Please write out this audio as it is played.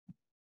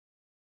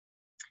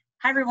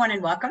Hi, everyone,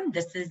 and welcome.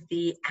 This is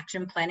the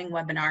Action Planning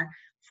webinar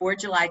for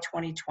July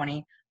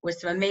 2020 with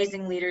some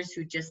amazing leaders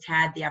who just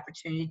had the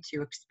opportunity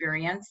to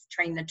experience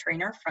Train the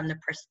Trainer from the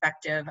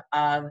perspective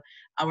of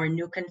our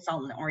new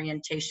consultant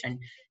orientation.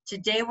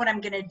 Today, what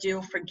I'm going to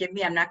do, forgive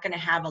me, I'm not going to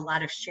have a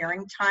lot of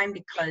sharing time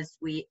because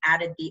we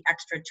added the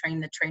extra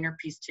Train the Trainer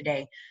piece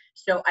today.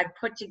 So I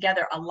put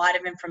together a lot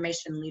of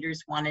information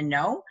leaders want to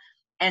know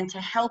and to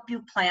help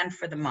you plan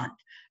for the month.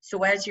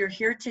 So as you're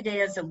here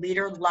today as a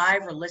leader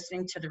live or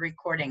listening to the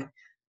recording,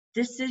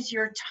 this is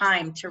your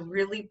time to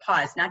really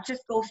pause, not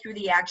just go through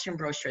the action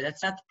brochure.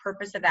 That's not the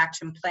purpose of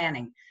action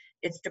planning.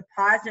 It's to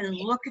pause and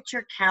look at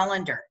your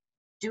calendar.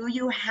 Do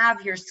you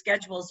have your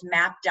schedules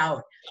mapped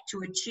out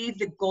to achieve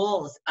the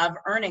goals of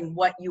earning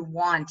what you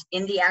want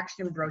in the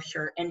action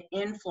brochure and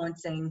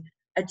influencing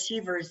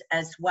achievers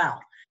as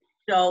well?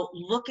 So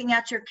looking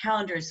at your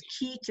calendar is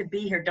key to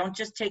be here. Don't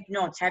just take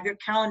notes. Have your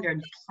calendar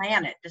and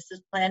plan it. This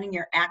is planning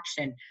your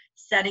action,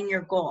 setting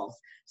your goals.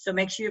 So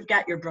make sure you've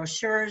got your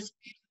brochures,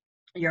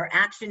 your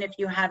action if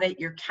you have it,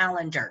 your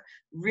calendar.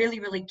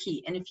 Really, really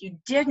key. And if you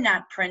did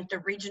not print the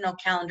regional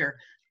calendar,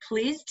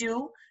 please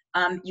do.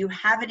 You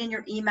have it in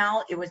your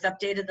email. It was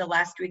updated the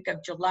last week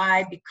of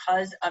July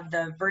because of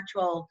the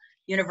virtual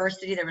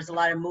university. There was a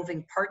lot of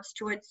moving parts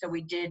to it, so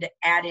we did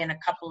add in a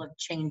couple of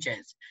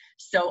changes.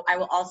 So I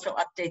will also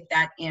update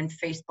that in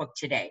Facebook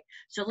today.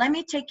 So let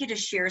me take you to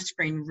share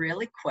screen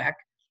really quick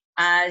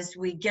as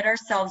we get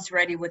ourselves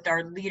ready with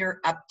our leader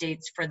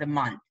updates for the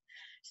month.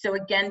 So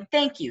again,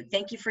 thank you.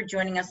 Thank you for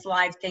joining us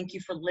live. Thank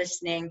you for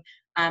listening.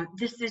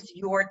 This is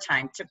your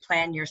time to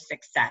plan your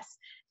success.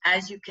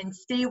 As you can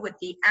see with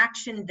the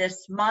action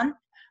this month,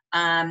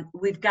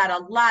 we've got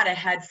a lot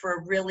ahead for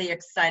a really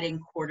exciting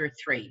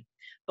Q3.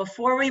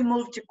 Before we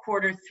move to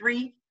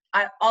Q3,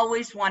 I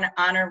always want to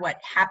honor what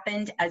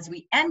happened as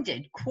we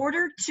ended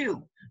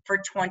Q2 for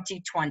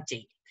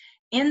 2020.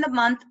 In the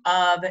month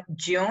of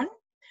June,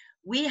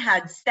 we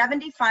had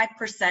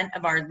 75%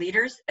 of our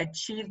leaders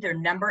achieve their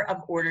number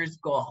of orders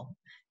goal.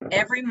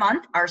 Every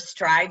month, our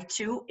strive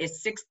to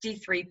is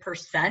 63%.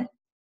 It's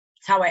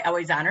how I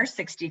always honor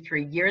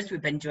 63 years.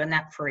 We've been doing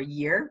that for a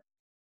year.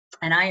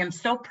 And I am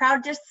so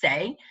proud to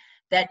say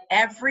that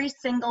every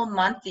single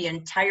month, the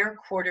entire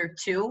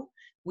Q2,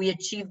 we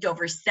achieved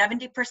over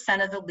 70%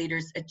 of the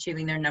leaders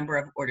achieving their number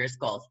of orders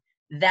goals.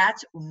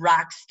 That's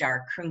rock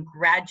star.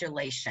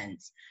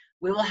 Congratulations.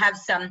 We will have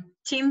some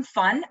team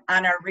fun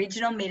on our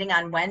regional meeting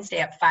on Wednesday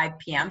at 5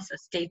 p.m., so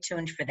stay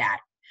tuned for that.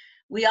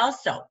 We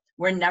also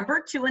were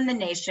number 2 in the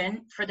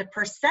nation for the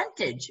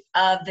percentage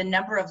of the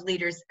number of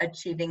leaders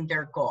achieving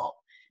their goal.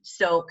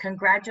 So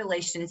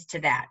congratulations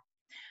to that.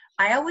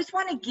 I always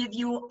want to give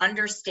you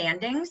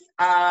understandings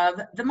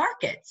of the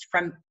markets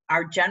from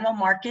our general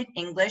market,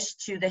 English,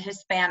 to the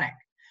Hispanic.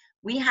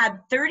 We had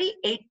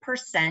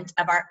 38%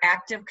 of our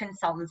active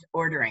consultants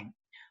ordering.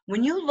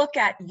 When you look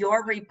at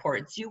your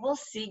reports, you will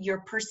see your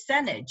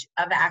percentage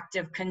of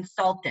active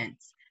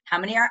consultants, how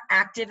many are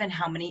active and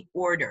how many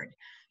ordered.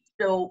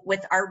 So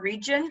with our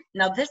region,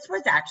 now this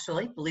was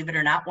actually, believe it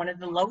or not, one of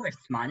the lowest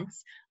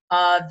months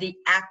of the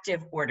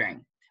active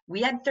ordering.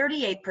 We had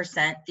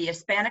 38%, the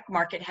Hispanic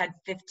market had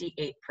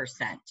 58%.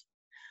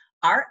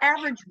 Our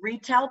average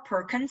retail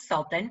per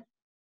consultant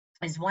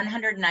is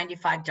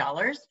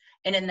 $195,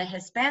 and in the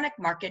Hispanic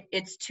market,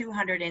 it's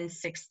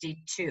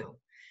 $262.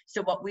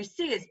 So what we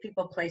see is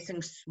people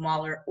placing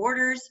smaller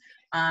orders,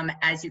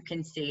 as you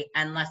can see,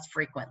 and less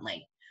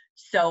frequently.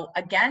 So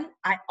again,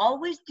 I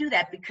always do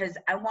that because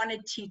I want to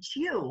teach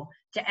you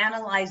to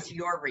analyze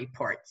your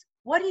reports.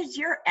 What is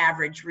your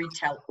average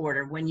retail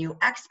order when you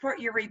export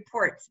your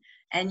reports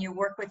and you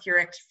work with your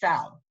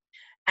Excel?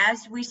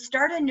 As we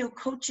start a new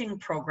coaching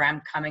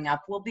program coming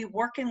up, we'll be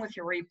working with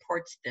your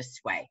reports this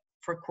way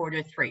for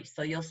Q3.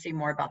 So you'll see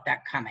more about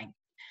that coming.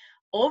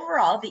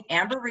 Overall, the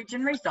Amber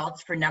region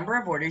results for number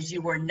of orders,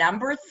 you were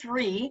number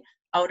 3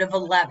 out of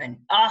 11.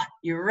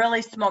 You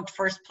really smoked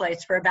first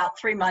place for about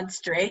 3 months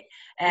straight.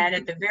 And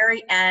at the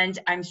very end,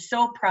 I'm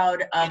so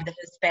proud of the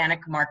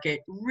Hispanic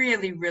market,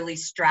 really, really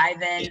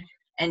striving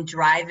and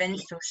driving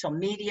social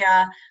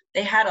media.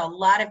 They had a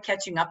lot of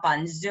catching up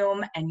on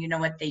Zoom, and you know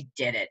what? They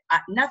did it.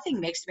 Nothing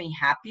makes me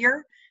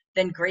happier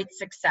than great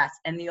success.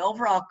 And the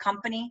overall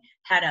company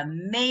had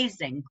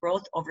amazing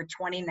growth over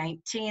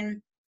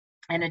 2019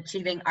 and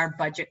achieving our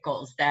budget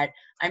goals that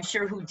I'm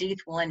sure Hudith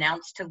will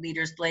announce to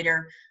leaders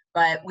later,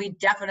 but we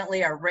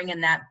definitely are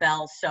ringing that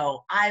bell.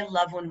 So I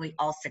love when we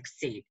all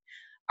succeed.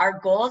 Our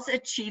goals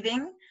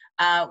achieving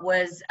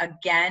was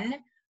again,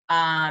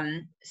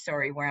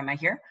 where am I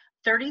here?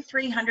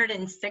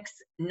 3,306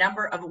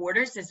 number of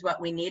orders is what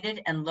we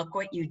needed, and look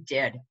what you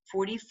did,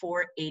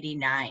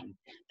 4,489.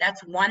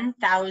 That's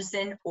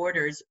 1,000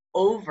 orders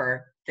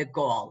over the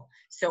goal.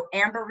 So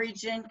Amber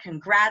region,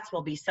 congrats.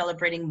 We'll be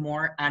celebrating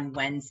more on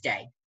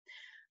Wednesday.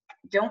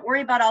 Don't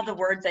worry about all the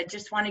words. I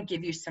just want to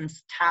give you some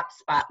top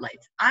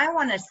spotlights. I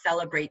want to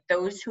celebrate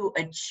those who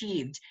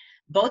achieved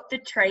both the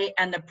tray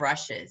and the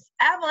brushes.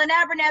 Evelyn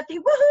Abernathy,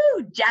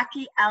 woohoo!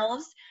 Jackie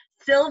Elves,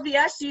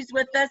 Sylvia, she's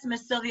with us,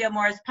 Miss Sylvia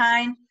Morris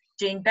Pine.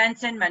 Jane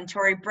Benson,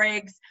 Montori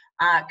Briggs,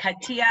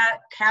 Katia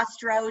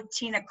Castro,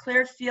 Tina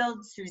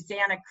Clearfield,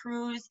 Susanna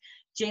Cruz,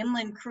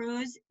 Jamelyn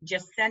Cruz,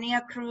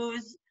 Jasenia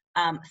Cruz,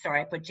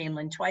 sorry, I put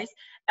Jamelyn twice,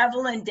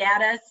 Evelyn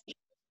Dadas,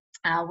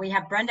 we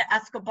have Brenda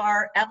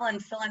Escobar, Evelyn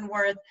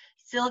Fillenworth,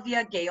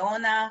 Sylvia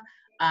Gaona,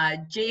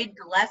 Jade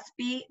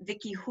Gillespie,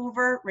 Vicki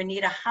Hoover,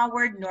 Renita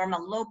Howard, Norma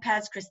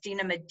Lopez,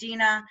 Christina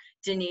Medina,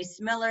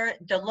 Denise Miller,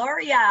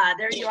 Deloria,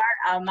 there you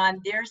are,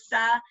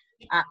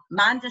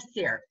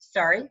 Mondesir,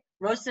 sorry,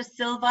 Rosa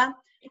Silva,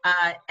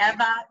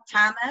 Eva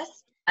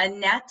Thomas,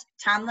 Annette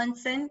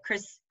Tomlinson,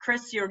 Chris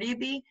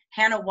Uribe,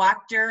 Hannah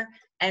Wachter,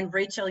 and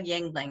Rachel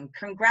Yangling.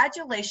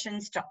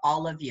 Congratulations to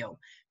all of you.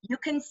 You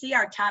can see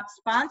our top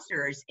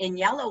sponsors in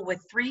yellow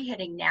with 3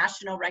 hitting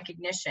national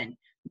recognition.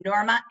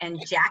 Norma and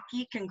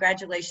Jackie,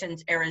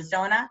 congratulations,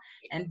 Arizona.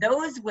 And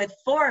those with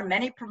 4,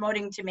 many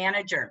promoting to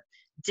manager.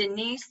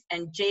 Denise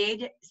and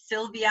Jade,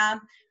 Sylvia,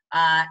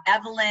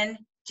 Evelyn,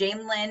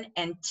 Jamelyn,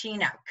 and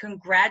Tina.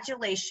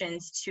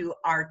 Congratulations to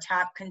our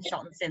top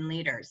consultants and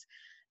leaders.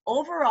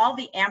 Overall,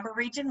 the Amber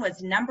region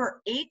was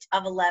number 8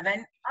 of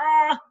 11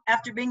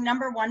 after being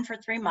number 1 for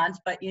 3 months.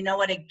 But you know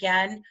what,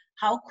 again,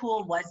 how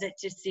cool was it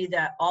to see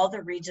that all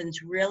the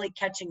regions really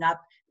catching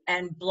up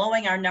and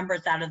blowing our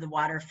numbers out of the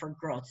water for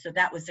growth. So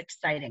that was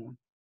exciting.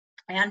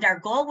 And our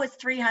goal was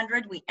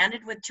 300. We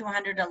ended with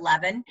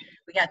 211.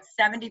 We got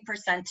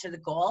 70% to the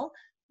goal.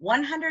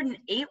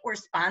 108 were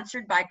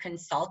sponsored by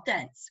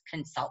consultants.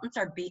 Consultants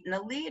are beating the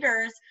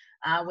leaders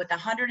with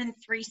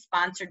 103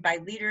 sponsored by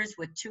leaders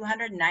with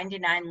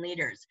 299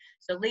 leaders.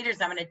 So leaders,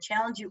 I'm going to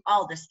challenge you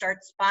all to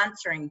start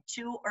sponsoring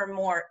 2 or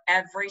more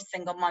every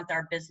single month,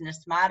 our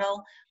business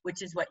model,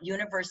 which is what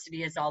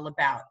university is all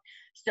about.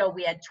 So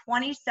we had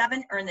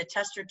 27 earn the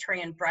tester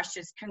tray and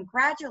brushes.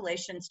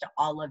 Congratulations to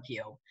all of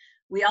you.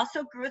 We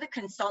also grew the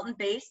consultant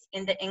base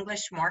in the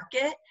English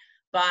market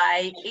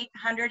by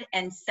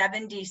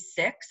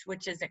 876,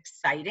 which is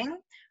exciting.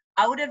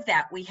 Out of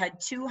that, we had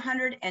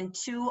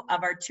 202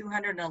 of our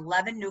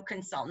 211 new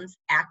consultants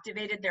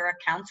activated their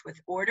accounts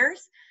with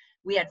orders.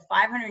 We had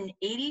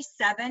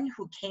 587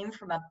 who came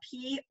from a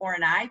P or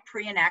an I,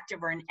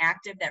 pre-inactive or an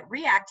active, that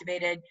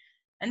reactivated.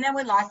 And then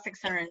we lost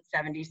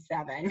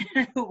 677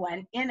 who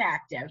went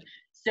inactive.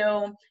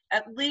 So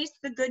at least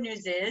the good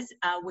news is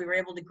we were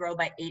able to grow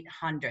by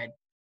 800.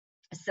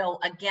 So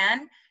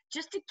again,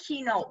 just a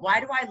keynote,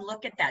 why do I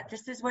look at that?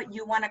 This is what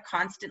you want to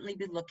constantly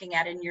be looking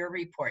at in your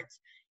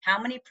reports. How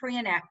many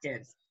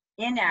pre-inactives,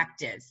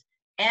 inactives,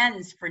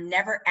 ends for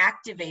never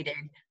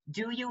activated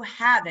do you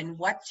have, and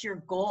what's your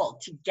goal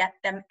to get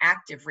them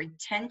active?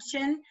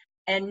 Retention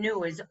and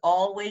new is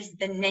always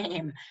the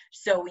name.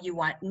 So you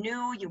want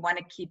new, you want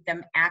to keep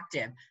them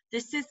active.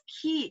 This is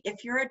key.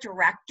 If you're a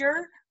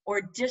director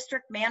or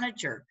district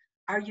manager,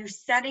 are you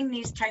setting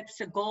these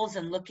types of goals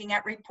and looking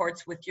at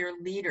reports with your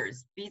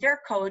leaders? Be their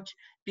coach,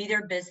 be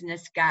their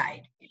business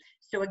guide.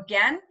 So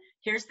again,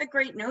 here's the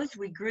great news.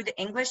 We grew the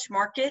English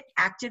market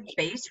active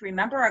base.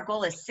 Remember, our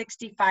goal is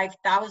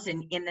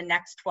 65,000 in the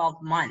next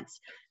 12 months.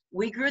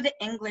 We grew the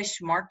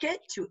English market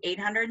to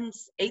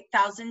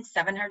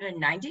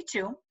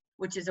 808,792,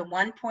 which is a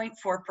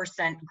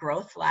 1.4%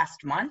 growth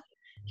last month.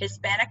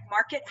 Hispanic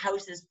market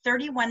houses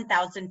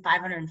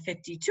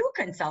 31,552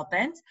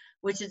 consultants,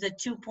 which is a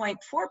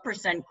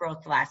 2.4%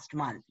 growth last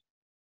month.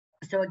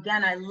 So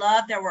again, I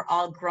love that we're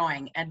all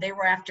growing, and they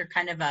were after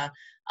kind of a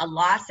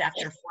loss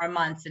after 4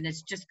 months, and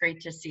it's just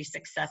great to see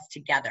success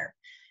together.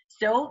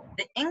 So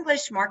the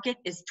English market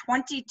is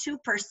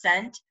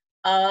 22%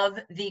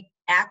 of the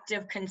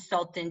active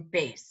consultant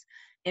base.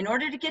 In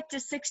order to get to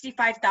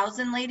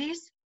 65,000,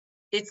 ladies,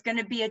 it's going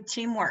to be a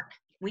teamwork.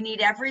 We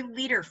need every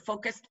leader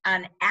focused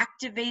on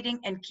activating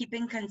and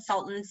keeping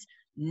consultants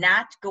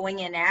not going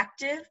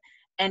inactive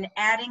and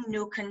adding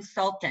new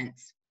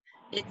consultants.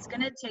 It's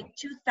going to take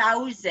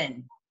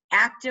 2,000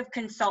 active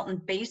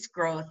consultant base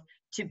growth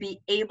to be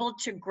able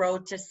to grow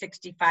to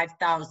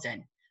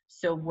 65,000.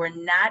 So we're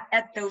not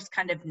at those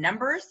kind of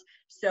numbers.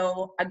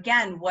 So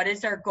again, what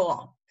is our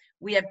goal?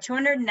 We have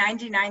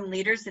 299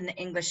 leaders in the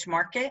English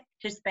market.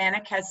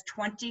 Hispanic has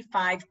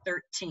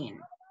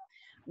 2513.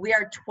 We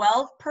are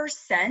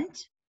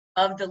 12%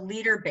 of the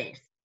leader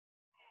base.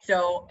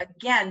 So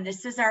again,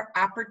 this is our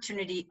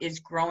opportunity, is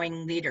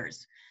growing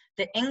leaders.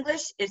 The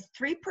English is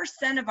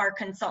 3% of our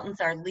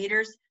consultants are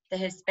leaders. The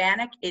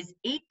Hispanic is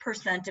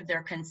 8% of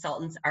their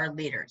consultants are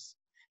leaders.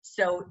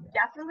 So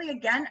definitely,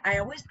 again, I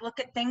always look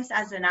at things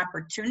as an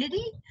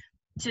opportunity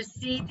to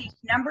see these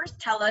numbers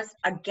tell us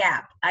a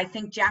gap. I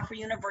think Jaffrey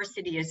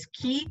University is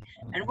key,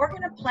 and we're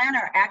going to plan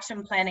our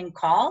action planning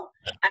call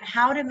on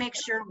how to make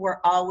sure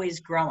we're always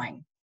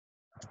growing.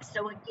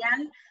 So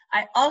again,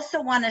 I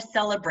also want to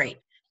celebrate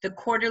the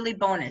quarterly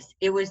bonus.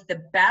 It was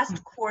the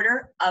best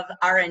quarter of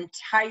our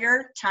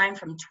entire time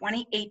from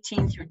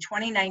 2018 through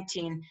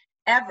 2019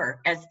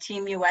 ever as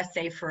Team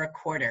USA for a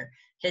quarter,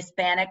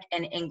 Hispanic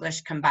and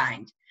English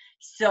combined.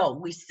 So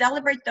we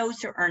celebrate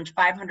those who earned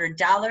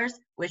 $500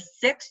 with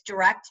 6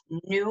 direct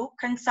new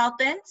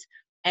consultants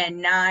and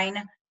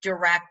 9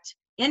 direct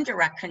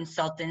indirect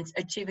consultants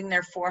achieving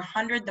their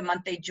 400 the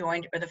month they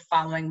joined or the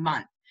following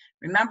month.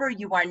 Remember,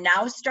 you are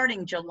now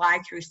starting July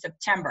through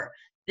September.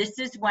 This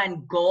is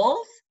when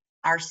goals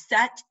are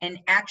set and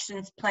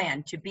actions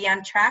planned to be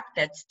on track.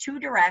 That's 2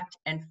 direct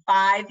and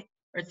 3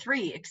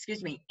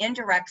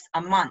 indirects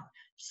a month.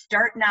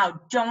 Start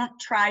now. Don't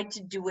try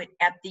to do it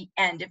at the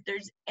end if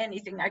there's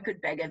anything I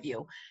could beg of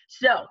you.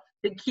 So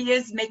the key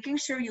is making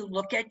sure you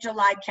look at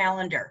July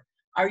calendar.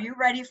 Are you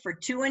ready for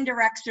 2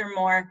 indirects or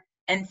more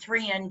and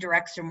 3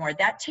 indirects or more?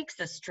 That takes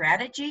a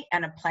strategy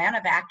and a plan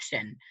of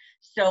action.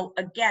 So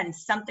again,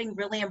 something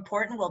really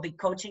important we'll be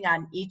coaching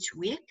on each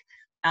week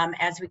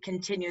as we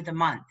continue the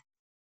month.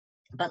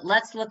 But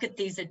let's look at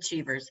these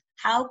achievers.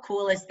 How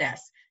cool is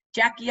this?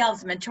 Jackie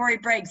Elves,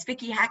 Mentori Briggs,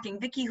 Vicki Hacking,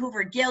 Vicki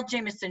Hoover, Gail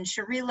Jameson,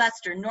 Cherie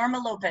Lester, Norma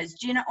Lopez,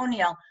 Gina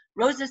O'Neill,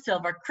 Rosa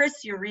Silva, Chris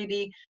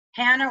Uribe,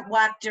 Hannah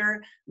Wachter,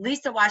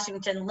 Lisa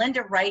Washington,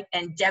 Linda Wright,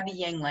 and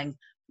Debbie Yingling.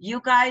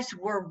 You guys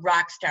were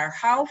rock star.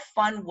 How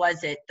fun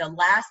was it the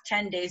last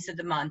 10 days of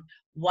the month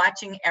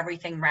watching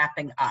everything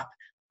wrapping up?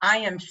 I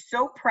am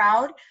so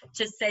proud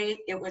to say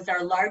it was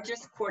our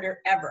largest quarter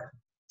ever.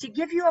 To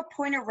give you a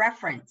point of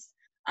reference,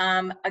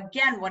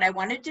 again, what I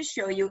wanted to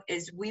show you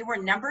is we were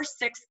number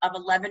 6 of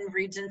 11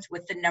 regions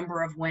with the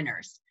number of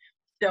winners.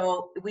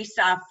 So we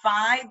saw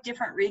 5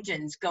 different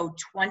regions go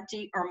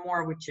 20 or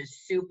more, which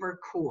is super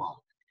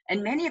cool.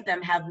 And many of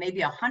them have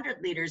maybe 100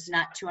 leaders,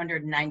 not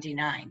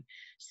 299.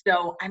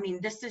 So, I mean,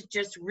 this is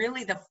just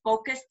really the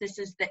focus. This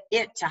is the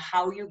it to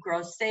how you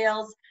grow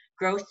sales,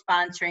 grow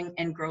sponsoring,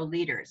 and grow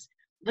leaders.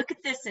 Look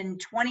at this in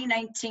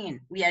 2019.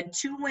 We had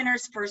 2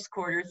 winners first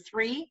quarter,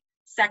 3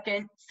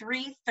 second,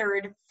 3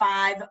 third,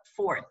 5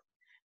 fourth.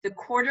 The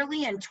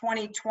quarterly in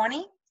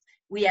 2020,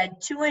 we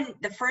had 2 in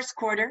the first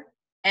quarter,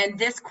 and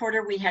this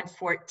quarter we had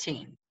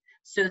 14.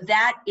 So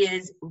that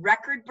is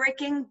record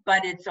breaking,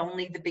 but it's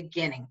only the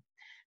beginning.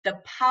 The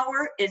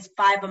power is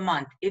 5 a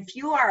month. If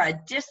you are a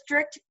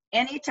district,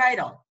 any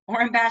title,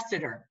 or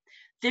ambassador,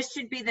 this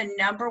should be the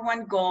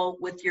 #1 goal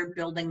with your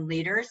building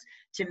leaders,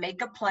 to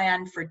make a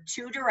plan for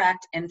 2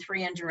 direct and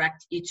 3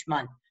 indirect each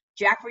month.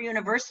 Jaffrey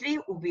University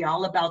will be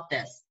all about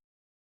this.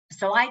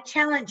 So I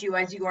challenge you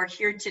as you are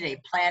here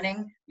today,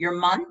 planning your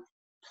month,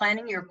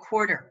 planning your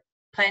quarter,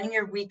 planning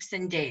your weeks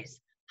and days.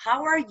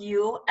 How are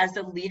you as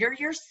a leader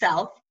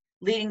yourself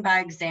leading by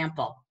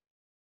example?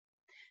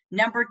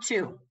 Number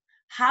 2,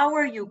 how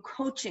are you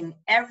coaching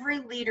every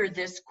leader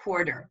this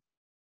quarter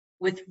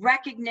with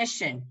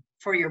recognition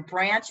for your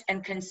branch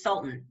and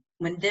consultant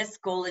when this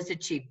goal is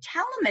achieved?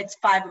 Tell them it's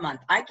 5 a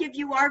month. I give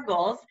you our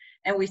goals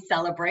and we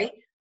celebrate.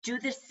 Do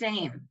the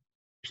same.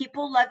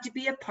 People love to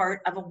be a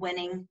part of a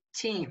winning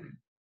team.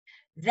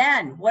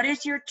 Then, what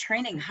is your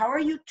training? How are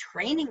you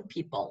training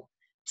people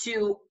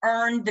to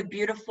earn the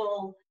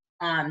beautiful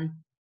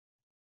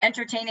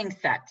entertaining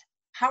set?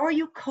 How are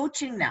you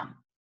coaching them?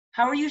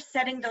 How are you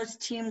setting those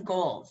team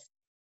goals?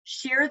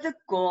 Share the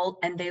goal,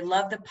 and they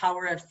love the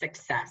power of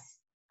success.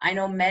 I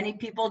know many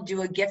people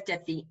do a gift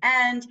at the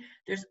end.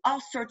 There's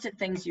all sorts of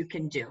things you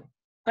can do,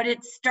 but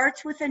it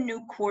starts with a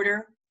new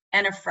quarter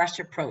and a fresh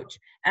approach.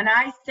 And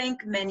I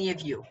think many of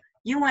you,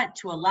 you went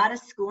to a lot of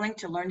schooling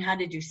to learn how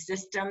to do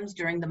systems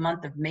during the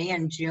month of May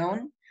and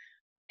June.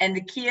 And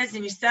the key is,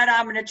 and you said,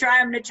 I'm going to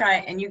try,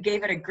 and you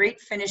gave it a great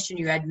finish and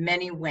you had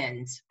many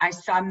wins. I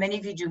saw many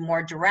of you do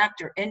more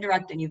direct or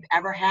indirect than you've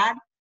ever had.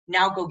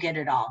 Now go get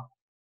it all.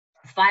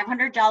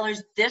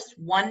 $500, this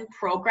one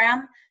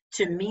program,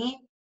 to me,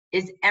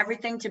 is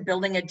everything to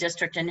building a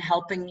district and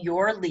helping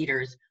your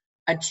leaders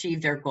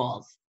achieve their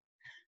goals.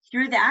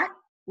 Through that,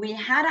 we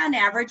had on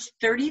average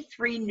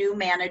 33 new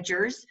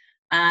managers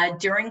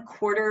during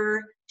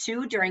quarter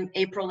 2, during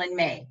April and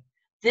May.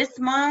 This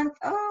month,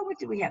 what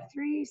do we have?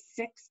 3,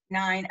 6,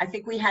 9, I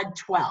think we had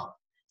 12.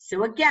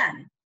 So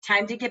again,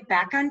 time to get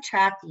back on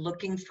track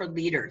looking for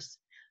leaders.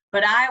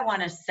 But I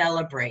want to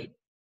celebrate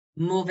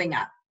moving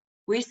up.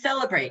 We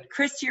celebrate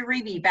Chris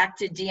Uribe back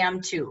to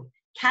DM2,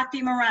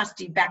 Kathy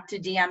Morasti back to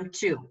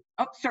DM2.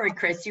 Oh, sorry,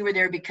 Chris, you were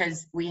there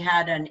because we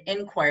had an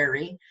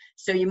inquiry.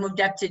 So you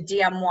moved up to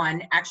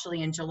DM1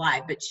 actually in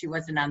July, but she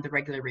wasn't on the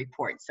regular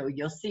report. So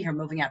you'll see her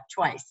moving up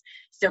twice.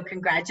 So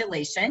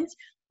congratulations.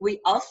 We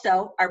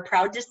also are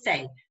proud to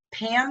say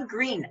Pam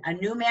Green, a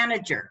new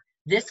manager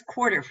this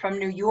quarter from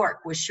New York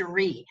with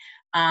Cherie,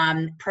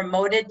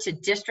 promoted to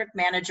district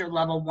manager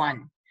level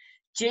 1.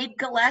 Jade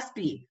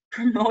Gillespie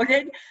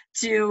promoted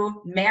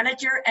to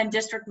manager and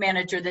district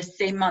manager the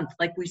same month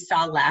like we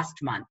saw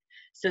last month.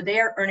 So they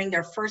are earning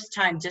their first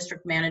time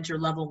district manager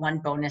level 1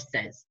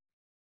 bonuses.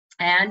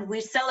 And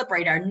we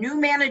celebrate our new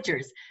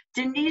managers,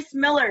 Denise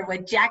Miller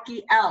with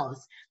Jackie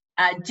Elves,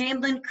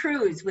 Jamelyn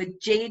Cruz with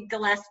Jade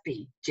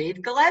Gillespie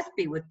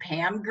with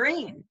Pam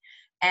Green.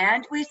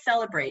 And we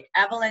celebrate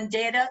Evelyn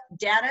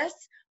Dadas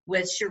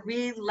with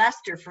Cherie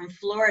Lester from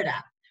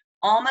Florida,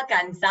 Alma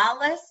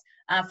Gonzalez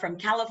from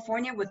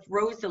California with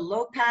Rosa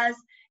Lopez,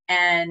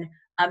 and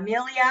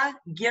Amelia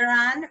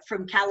Giran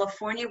from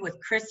California with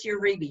Chris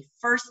Uribe.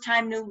 First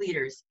time new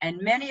leaders,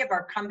 and many of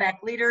our comeback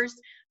leaders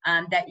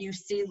that you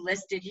see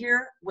listed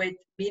here with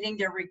meeting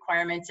their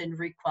requirements and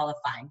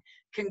requalifying.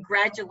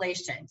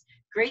 Congratulations.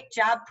 Great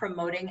job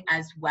promoting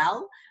as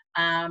well.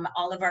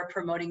 All of our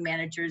promoting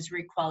managers,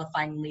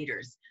 requalifying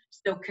leaders.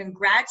 So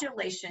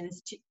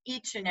congratulations to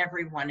each and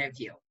every one of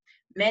you.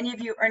 Many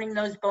of you earning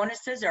those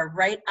bonuses are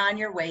right on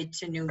your way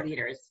to new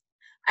leaders.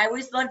 I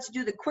always love to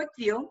do the quick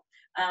view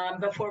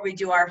before we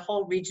do our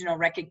whole regional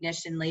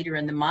recognition later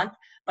in the month,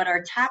 but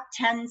our top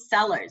 10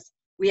 sellers.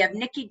 We have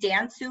Nikki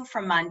Dansu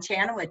from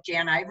Montana with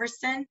Jan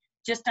Iverson,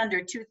 just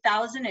under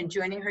 2,000, and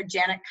joining her,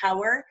 Janet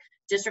Cower,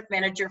 district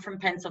manager from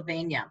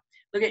Pennsylvania.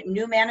 Look at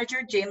new manager,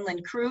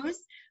 Jamelyn Cruz,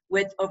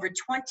 with over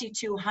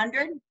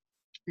 2,200.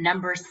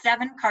 Number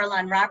 7,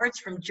 Carlon Roberts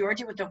from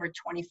Georgia with over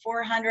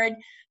 2,400.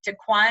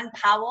 Taquan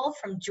Powell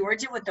from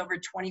Georgia with over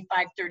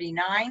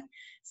 2,539.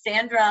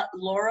 Sandra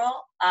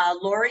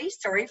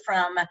Laurie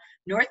from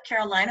North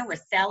Carolina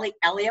with Sally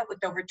Elliott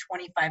with over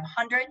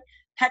 2,500.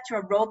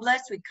 Petra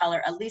Robles, we call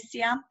her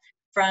Alicia,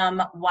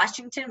 from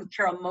Washington with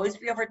Carol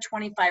Mosby over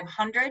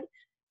 2,500.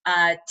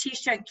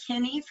 Tisha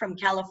Kinney from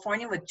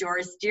California with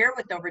Doris Deer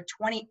with over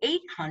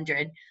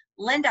 2,800.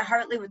 Linda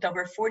Hartley with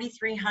over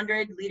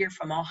 4,300, leader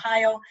from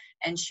Ohio,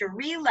 and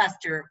Cherie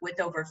Lester with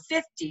over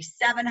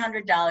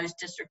 $5,700,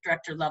 district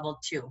director level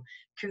 2.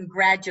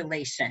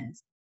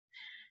 Congratulations.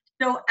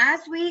 So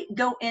as we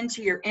go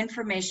into your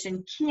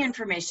information, key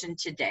information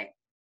today,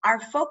 our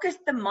focus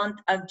the month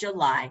of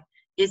July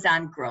is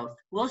on growth.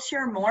 We'll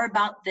share more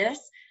about this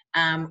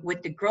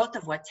with the growth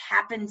of what's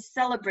happened,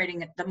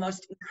 celebrating the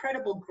most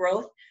incredible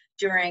growth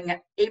during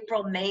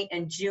April, May,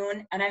 and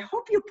June. And I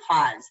hope you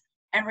pause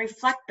and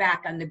reflect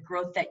back on the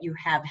growth that you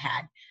have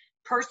had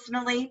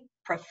personally,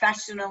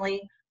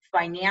 professionally,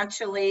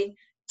 financially,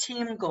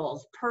 team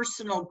goals,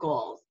 personal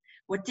goals.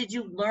 What did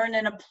you learn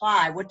and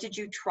apply? What did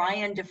you try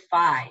and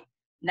defy?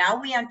 Now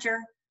we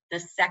enter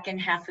the second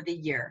half of the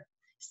year,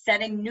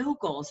 setting new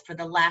goals for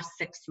the last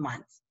 6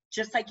 months,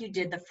 just like you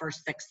did the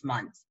first 6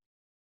 months.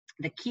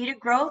 The key to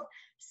growth,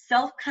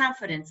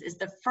 self-confidence, is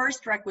the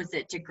first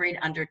requisite to great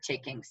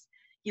undertakings.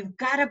 You've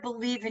got to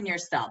believe in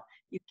yourself.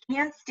 You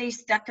can't stay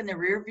stuck in the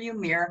rearview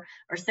mirror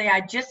or say,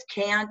 I just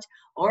can't,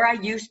 or I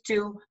used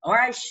to, or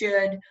I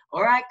should,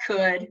 or I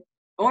could,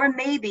 or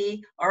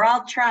maybe, or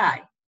I'll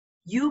try.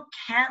 You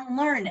can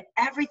learn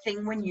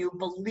everything when you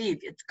believe.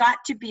 It's got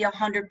to be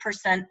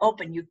 100%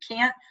 open. You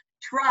can't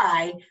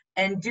try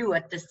and do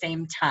at the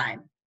same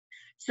time.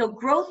 So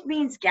growth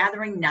means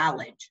gathering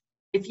knowledge.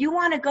 If you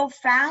want to go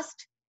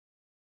fast,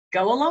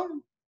 go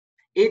alone.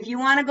 If you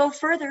want to go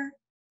further,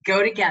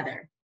 go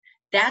together.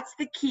 That's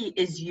the key,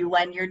 is you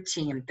and your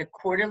team. The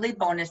quarterly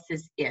bonus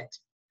is it.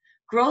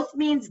 Growth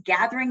means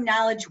gathering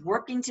knowledge,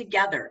 working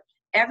together.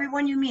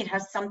 Everyone you meet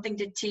has something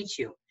to teach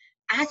you.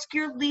 Ask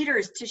your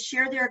leaders to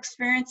share their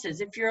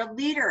experiences. If you're a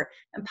leader,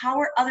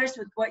 empower others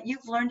with what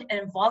you've learned and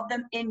involve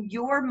them in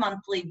your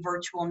monthly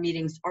virtual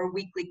meetings or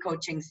weekly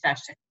coaching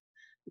sessions.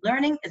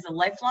 Learning is a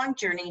lifelong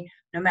journey,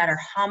 no matter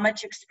how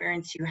much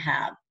experience you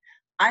have.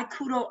 I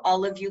kudo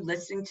all of you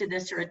listening to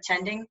this or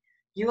attending.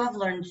 You have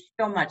learned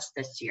so much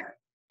this year,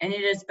 and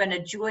it has been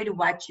a joy to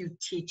watch you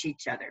teach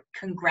each other.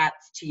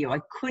 Congrats to you. I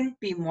couldn't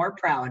be more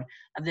proud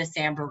of this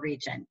Amber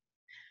region.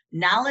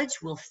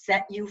 Knowledge will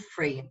set you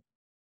free.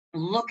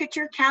 Look at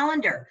your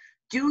calendar.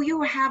 Do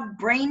you have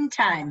brain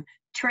time,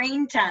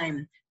 train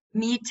time,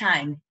 me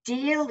time,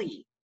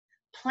 daily,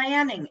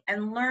 planning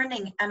and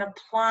learning and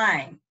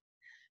applying?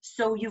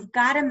 So you've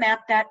got to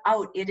map that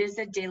out. It is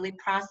a daily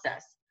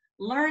process.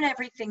 Learn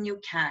everything you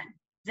can,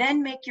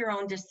 then make your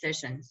own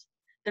decisions.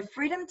 The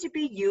freedom to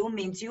be you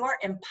means you are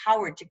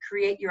empowered to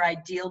create your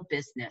ideal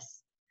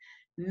business.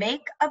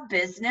 Make a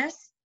Jafra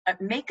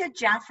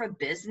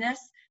business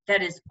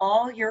that is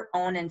all your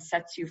own and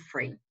sets you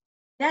free.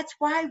 That's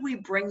why we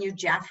bring you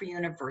Jafra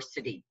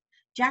University,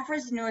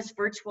 Jafra's newest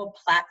virtual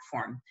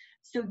platform,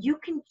 so you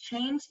can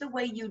change the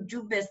way you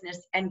do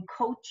business and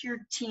coach your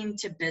team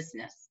to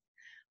business.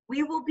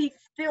 We will be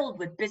filled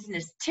with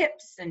business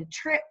tips and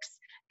tricks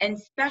and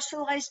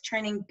specialized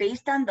training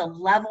based on the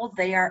level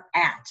they are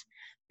at.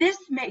 This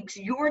makes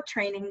your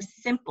training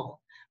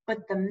simple, but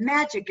the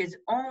magic is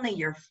only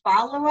your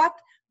follow-up,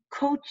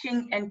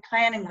 coaching, and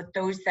planning with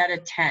those that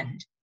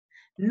attend.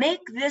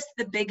 Make this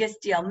the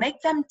biggest deal.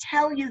 Make them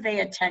tell you they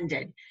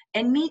attended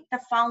and meet the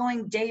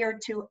following day or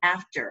two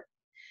after.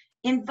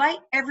 Invite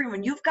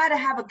everyone. You've got to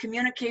have a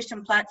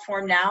communication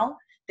platform now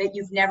that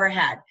you've never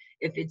had.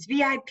 If it's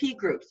VIP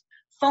groups,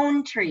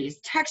 phone trees,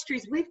 text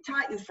trees, we've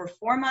taught you for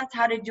 4 months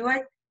how to do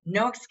it.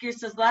 No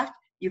excuses left.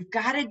 You've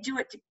got to do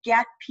it to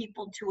get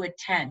people to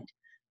attend.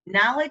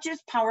 Knowledge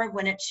is power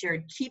when it's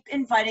shared. Keep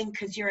inviting,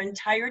 because your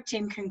entire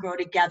team can grow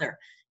together.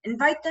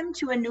 Invite them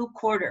to a new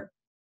quarter,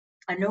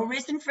 a new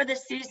reason for the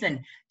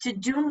season, to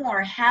do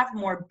more, have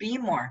more, be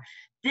more.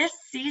 This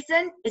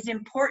season is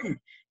important.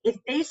 If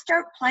they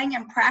start playing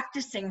and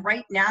practicing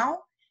right now,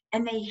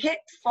 and they hit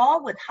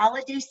fall with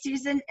holiday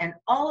season and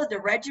all of the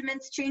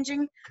regiments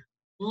changing,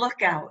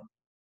 look out.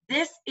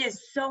 This is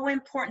so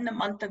important, the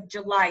month of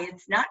July.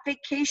 It's not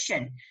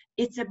vacation.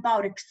 It's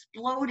about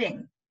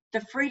exploding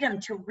the freedom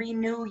to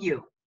renew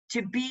you,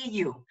 to be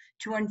you,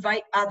 to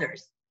invite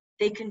others.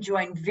 They can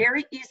join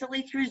very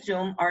easily through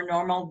Zoom, our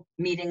normal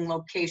meeting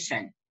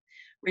location.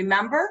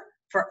 Remember,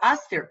 for us,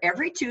 they're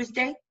every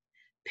Tuesday.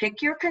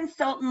 Pick your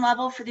consultant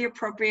level for the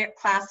appropriate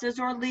classes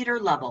or leader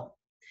level.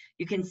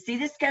 You can see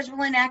the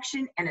schedule in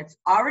action, and it's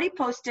already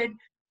posted,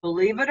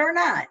 believe it or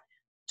not,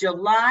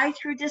 July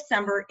through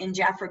December in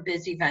Jafra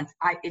Biz events.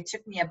 It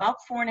took me about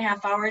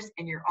 4.5 hours,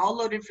 and you're all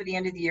loaded for the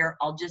end of the year.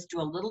 I'll just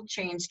do a little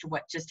change to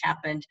what just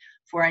happened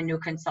for our new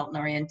consultant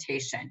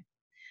orientation.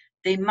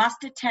 They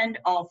must attend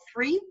all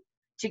 3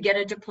 to get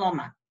a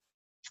diploma.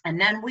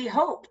 And then we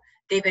hope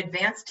they've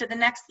advanced to the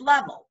next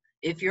level.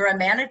 If you're a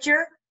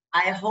manager,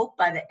 I hope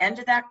by the end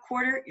of that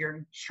quarter,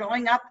 you're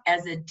showing up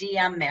as a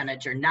DM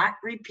manager, not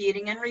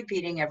repeating and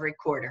repeating every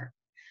quarter.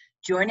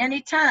 Join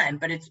anytime,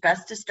 but it's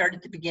best to start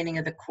at the beginning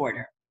of the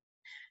quarter.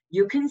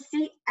 You can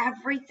see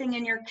everything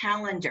in your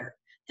calendar.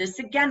 This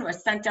again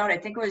was sent out, I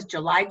think it was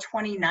July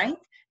 29th.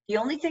 The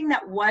only thing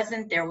that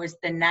wasn't there was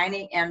the 9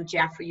 a.m.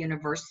 Jafra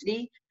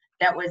University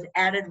that was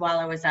added while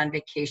I was on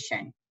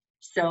vacation.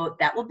 So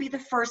that will be the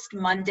first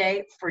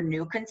Monday for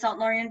new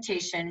consultant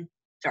orientation,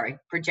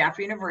 for Jafra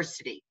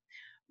University.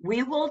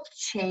 We will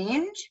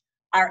change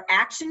our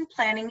action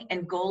planning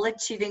and goal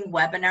achieving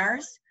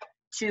webinars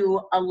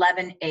to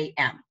 11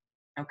 a.m.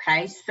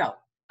 Okay, so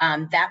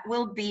that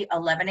will be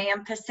 11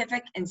 a.m.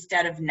 Pacific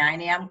instead of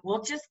 9 a.m.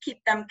 We'll just keep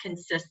them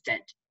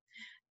consistent.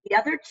 The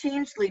other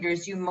change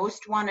leaders you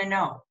most want to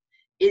know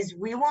is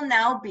we will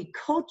now be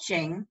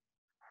coaching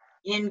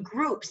in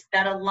groups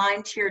that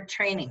align to your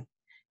training.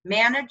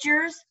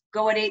 Managers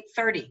go at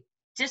 8:30,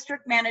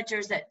 district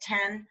managers at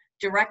 10,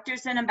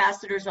 directors and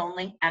ambassadors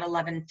only at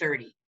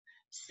 11:30.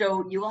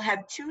 So you will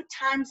have 2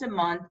 times a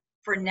month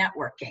for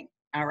networking,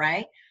 all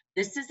right?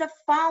 This is a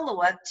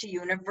follow-up to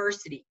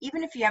university.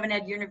 Even if you haven't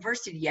had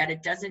university yet,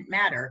 it doesn't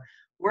matter.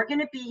 We're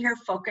gonna be here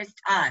focused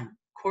on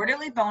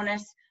quarterly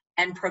bonus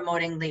and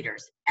promoting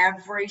leaders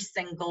every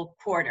single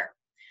quarter.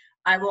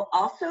 I will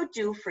also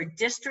do for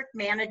district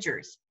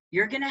managers,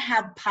 you're gonna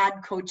have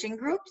pod coaching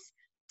groups.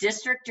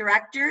 District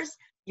directors,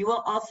 you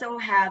will also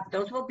have,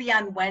 those will be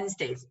on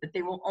Wednesdays, but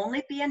they will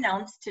only be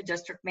announced to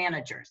district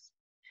managers.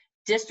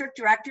 District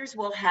directors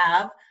will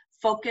have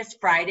Focus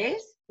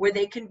Fridays, where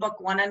they can book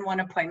one-on-one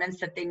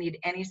appointments if they need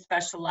any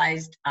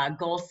specialized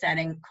goal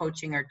setting,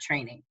 coaching, or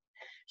training.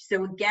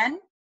 So again,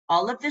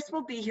 all of this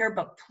will be here,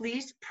 but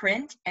please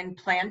print and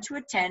plan to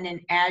attend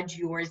and add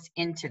yours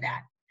into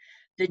that.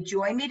 The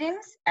Joy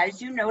meetings,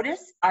 as you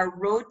notice, are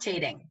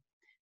rotating.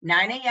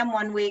 9 a.m.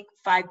 one week,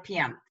 5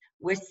 p.m.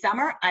 With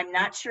summer, I'm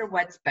not sure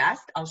what's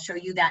best. I'll show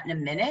you that in a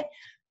minute.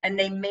 And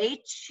they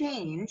may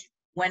change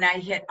when I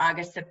hit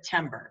August,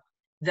 September.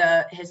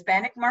 The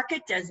Hispanic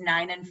market does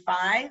 9 and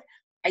 5.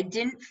 I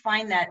didn't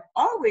find that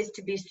always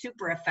to be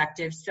super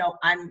effective, so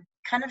I'm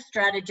kind of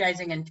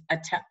strategizing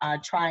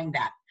and trying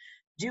that.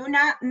 Do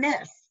not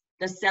miss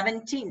the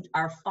 17th,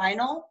 our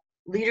final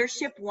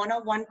Leadership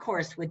 101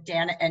 course with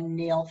Dana and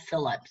Neil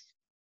Phillips.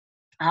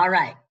 All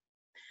right.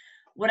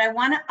 What I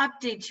want to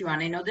update you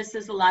on, I know this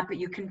is a lot, but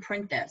you can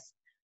print this.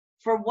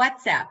 For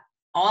WhatsApp,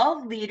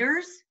 all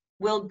leaders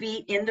will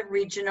be in the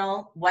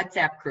regional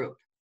WhatsApp group.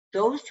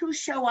 Those who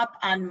show up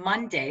on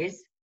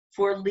Mondays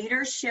for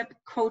leadership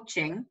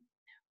coaching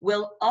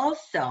will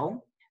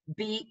also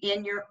be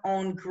in your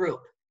own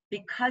group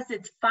because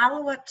it's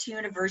follow-up to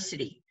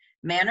university.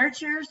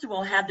 Managers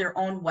will have their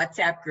own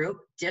WhatsApp group,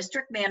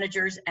 district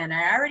managers, and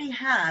I already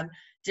have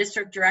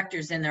district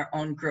directors in their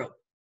own group.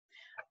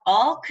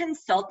 All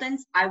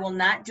consultants, I will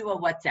not do a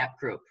WhatsApp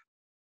group.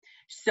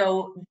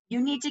 So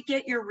you need to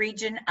get your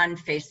region on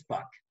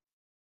Facebook.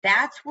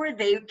 That's where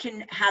they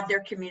can have their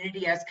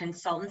community as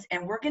consultants,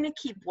 and we're going to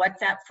keep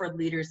WhatsApp for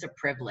leaders a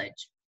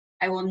privilege.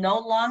 I will no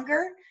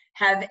longer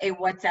have a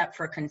WhatsApp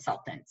for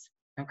consultants,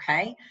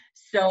 okay?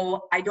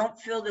 So I don't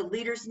feel that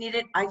leaders need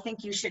it. I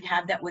think you should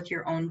have that with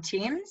your own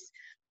teams,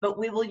 but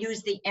we will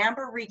use the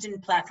Amber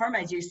Region platform,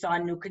 as you saw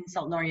in New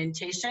Consultant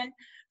Orientation,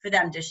 for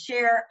them to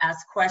share,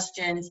 ask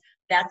questions.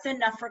 That's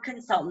enough for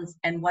consultants,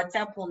 and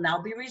WhatsApp will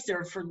now be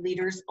reserved for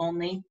leaders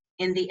only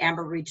in the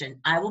Amber Region.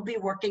 I will be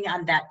working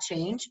on that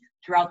change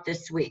throughout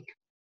this week.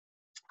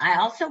 I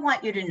also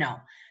want you to know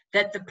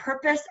that the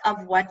purpose of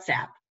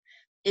WhatsApp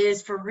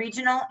is for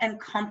regional and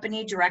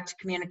company direct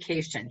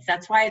communications.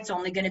 That's why it's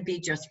only going to be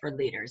just for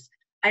leaders.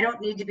 I don't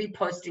need to be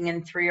posting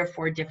in 3 or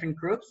 4 different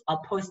groups.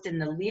 I'll post in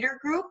the leader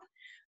group,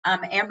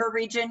 Amber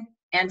Region,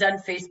 and on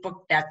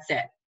Facebook. That's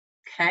it.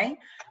 Okay,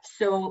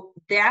 so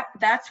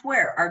that's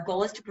where our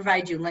goal is to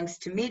provide you links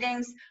to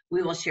meetings.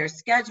 We will share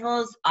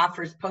schedules,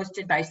 offers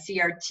posted by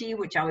CRT,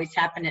 which always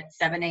happen at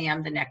 7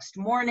 a.m. the next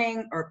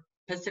morning or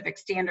Pacific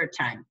Standard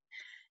Time.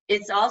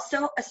 It's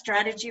also a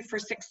strategy for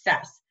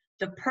success.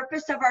 The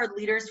purpose of our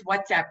leaders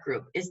WhatsApp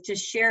group is to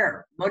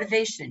share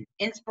motivation,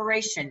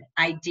 inspiration,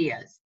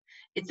 ideas.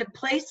 It's a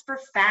place for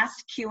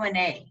fast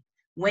Q&A.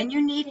 When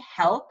you need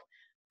help,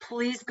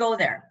 please go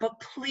there, but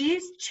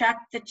please check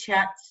the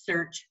chat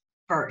search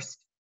first.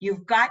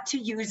 You've got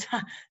to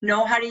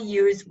know how to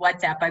use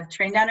WhatsApp. I've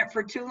trained on it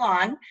for too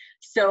long.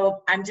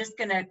 So I'm just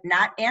gonna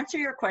not answer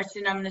your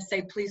question. I'm gonna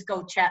say, please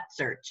go chat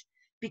search.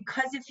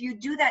 Because if you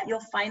do that,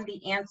 you'll find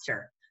the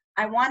answer.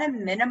 I wanna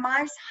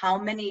minimize how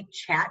many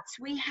chats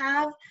we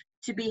have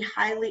to be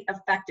highly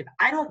effective.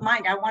 I don't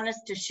mind, I want us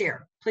to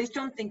share. Please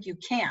don't think you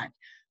can't.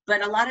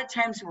 But a lot of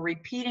times we're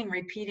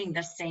repeating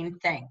the same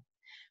thing.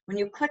 When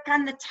you click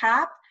on the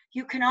top,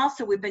 you can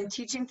also, we've been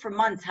teaching for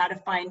months how to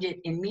find it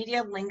in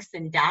media, links,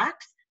 and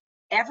docs.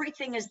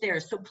 Everything is there.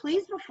 So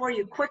please, before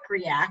you quick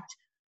react,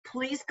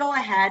 please go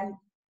ahead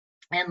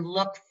and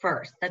look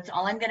first. That's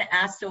all I'm going to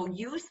ask. So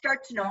you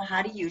start to know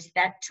how to use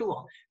that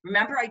tool.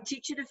 Remember, I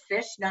teach you to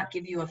fish, not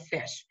give you a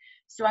fish.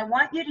 So I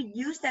want you to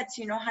use that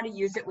so you know how to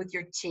use it with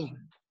your team.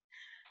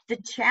 The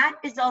chat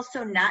is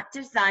also not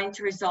designed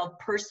to resolve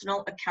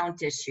personal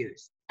account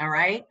issues. All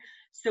right.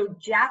 So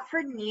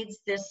Jafra needs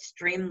this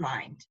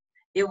streamlined.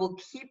 It will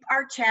keep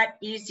our chat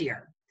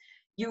easier.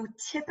 You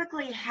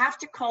typically have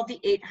to call the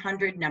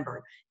 800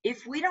 number.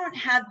 If we don't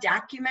have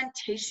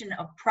documentation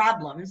of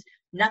problems,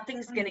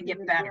 nothing's going to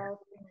get better.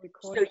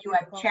 So you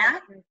have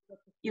chat,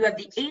 you have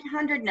the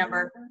 800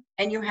 number,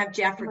 and you have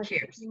Jafra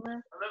Cares.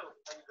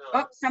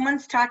 Oh,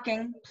 someone's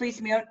talking.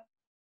 Please mute.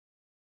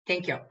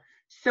 Thank you.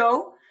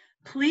 So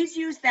please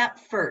use that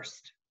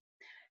first.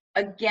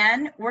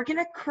 Again, we're going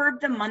to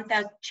curb the month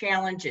out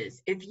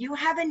challenges. If you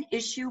have an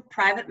issue,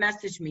 private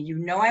message me. You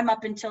know I'm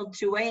up until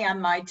 2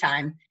 a.m. my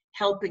time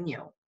helping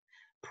you.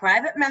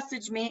 Private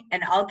message me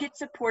and I'll get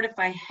support if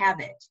I have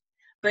it.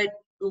 But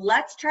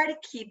let's try to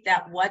keep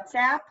that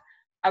WhatsApp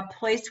a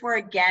place where,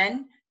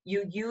 again,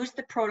 you use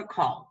the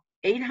protocol.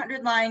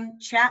 800 line,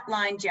 chat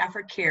line,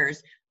 Jafra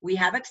Cares. We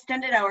have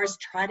extended hours.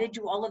 Try to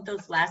do all of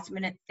those last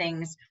minute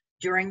things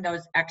during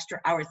those extra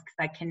hours because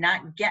I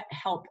cannot get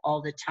help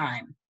all the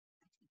time.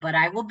 But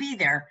I will be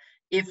there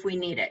if we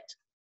need it.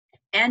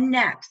 And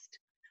next,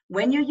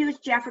 when you use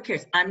Jafra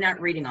Cares, I'm not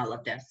reading all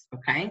of this,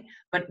 okay?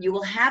 But you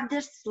will have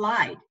this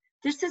slide.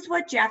 This is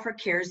what Jafra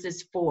Cares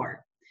is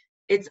for.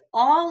 It's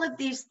all of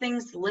these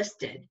things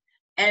listed.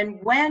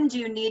 And when do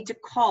you need to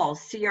call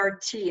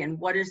CRT and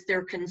what is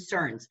their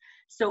concerns?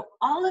 So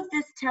all of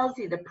this tells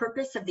you the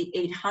purpose of the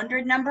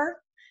 800 number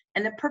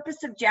and the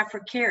purpose of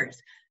Jafra Cares.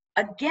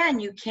 Again,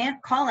 you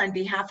can't call on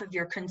behalf of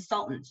your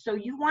consultant. So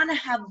you want to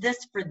have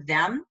this for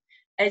them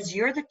as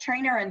you're the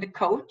trainer and the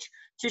coach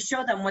to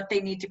show them what they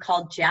need to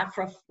call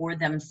Jafra for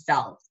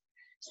themselves.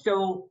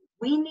 So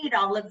we need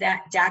all of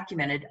that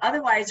documented.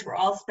 Otherwise, we're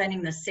all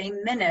spending the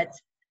same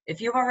minutes.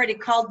 If you've already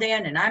called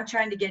in and I'm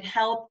trying to get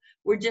help,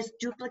 we're just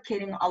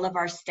duplicating all of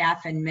our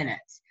staff in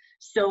minutes.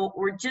 So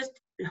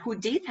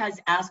Hudith has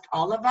asked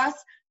all of us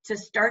to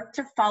start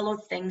to follow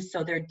things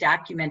so they're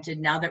documented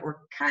now that we're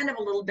kind of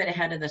a little bit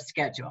ahead of the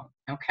schedule,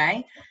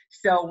 okay?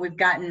 So we've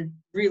gotten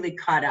really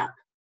caught up.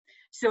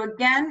 So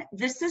again,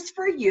 this is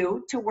for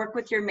you to work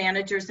with your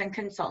managers and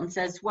consultants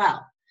as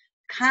well.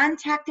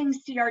 Contacting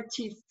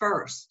CRT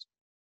first.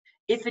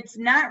 If it's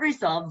not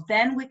resolved,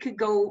 then we could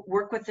go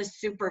work with a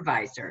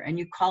supervisor and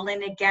you call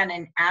in again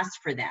and ask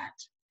for that.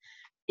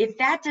 If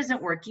that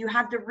doesn't work, you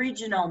have the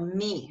regional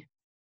me.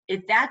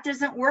 If that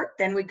doesn't work,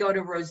 then we go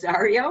to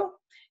Rosario.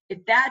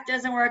 If that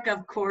doesn't work,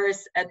 of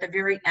course, at the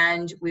very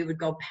end, we would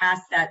go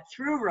past that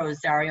through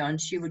Rosario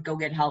and she would go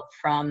get help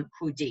from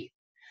Hudith.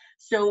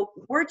 So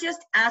we're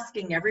just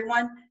asking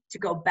everyone to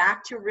go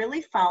back to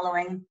really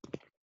following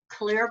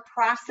clear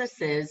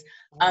processes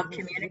of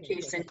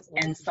communication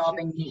and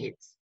solving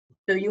needs.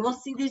 So you will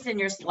see these in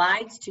your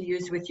slides to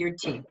use with your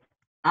team.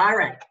 All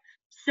right,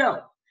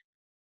 so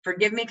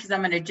forgive me because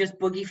I'm gonna just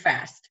boogie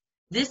fast.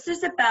 This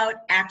is about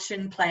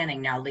action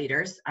planning now,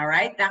 leaders, all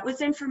right? That was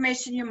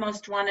information you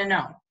most wanna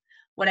know.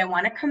 What I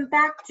wanna come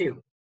back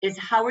to is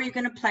how are you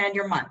gonna plan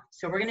your month?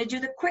 So we're gonna do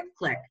the quick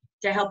click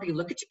to help you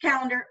look at your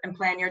calendar and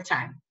plan your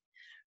time.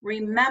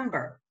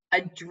 Remember,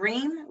 a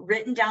dream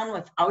written down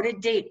without a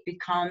date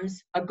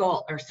becomes a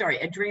goal, or sorry,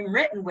 a dream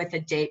written with a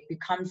date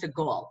becomes a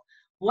goal.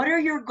 What are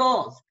your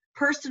goals?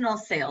 Personal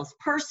sales,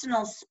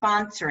 personal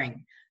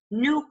sponsoring,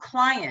 new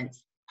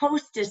clients,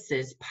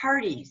 hostesses,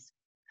 parties.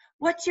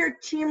 What's your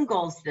team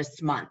goals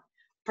this month?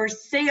 For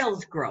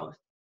sales growth,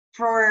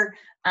 for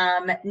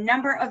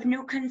number of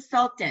new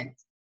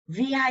consultants,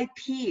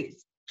 VIPs,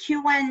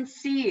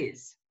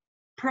 QNCs,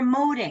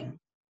 promoting.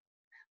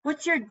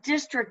 What's your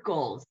district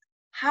goals?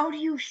 How do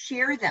you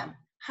share them?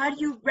 How do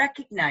you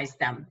recognize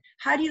them?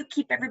 How do you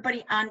keep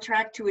everybody on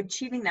track to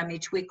achieving them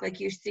each week like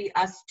you see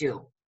us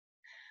do?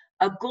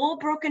 A goal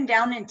broken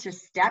down into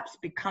steps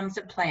becomes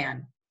a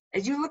plan.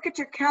 As you look at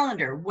your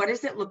calendar, what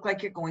does it look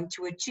like you're going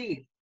to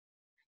achieve?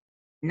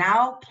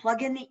 Now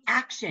plug in the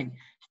action.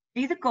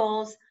 See the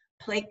goals,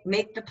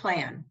 make the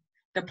plan.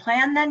 The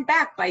plan then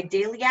backed by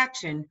daily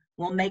action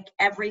will make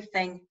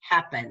everything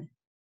happen.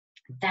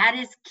 That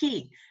is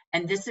key.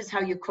 And this is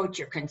how you coach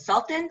your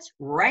consultants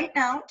right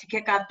now to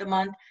kick off the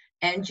month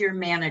and your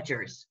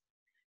managers.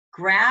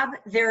 Grab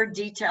their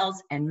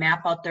details and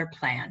map out their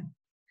plan.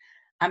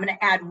 I'm going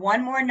to add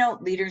one more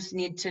note leaders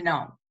need to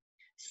know.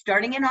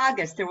 Starting in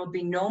August, there will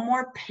be no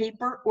more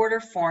paper order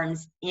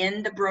forms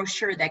in the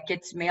brochure that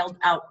gets mailed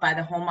out by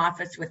the home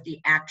office with the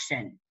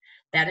action.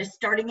 That is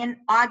starting in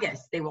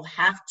August. They will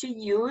have to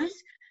use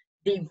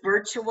the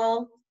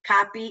virtual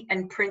copy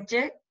and print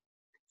it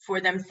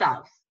for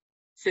themselves.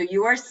 So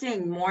you are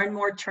seeing more and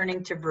more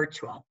turning to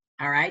virtual.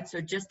 All right, so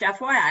just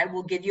FYI,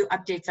 we'll give you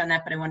updates on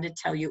that, but I wanted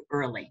to tell you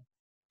early.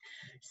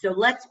 So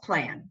let's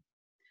plan.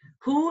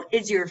 Who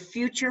is your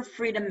future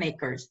freedom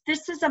makers?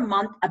 This is a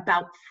month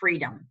about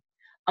freedom,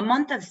 a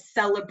month of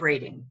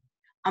celebrating,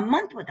 a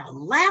month with a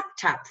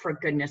laptop, for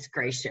goodness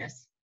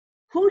gracious.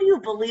 Who do you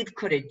believe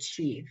could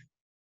achieve?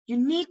 You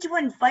need to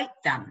invite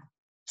them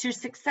to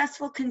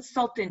Successful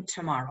Consultant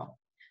tomorrow,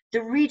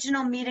 the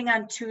regional meeting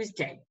on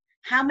Tuesday,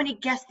 how many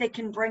guests they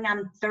can bring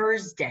on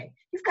Thursday.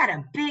 You've got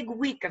a big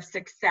week of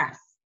success.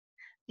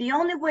 The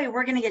only way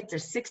we're going to get to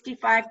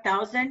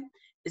 65,000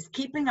 is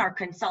keeping our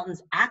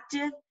consultants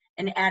active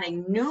and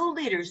adding new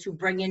leaders who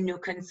bring in new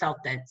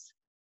consultants.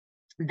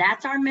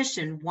 That's our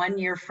mission 1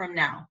 year from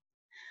now.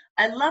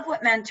 I love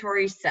what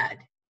Mentori said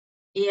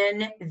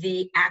in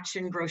the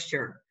action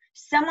brochure.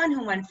 Someone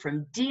who went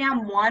from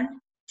DM1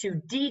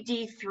 to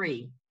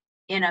DD3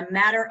 in a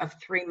matter of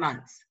 3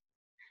 months.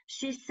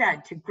 She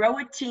said, to grow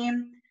a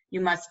team,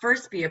 you must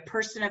first be a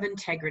person of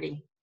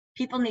integrity.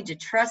 People need to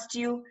trust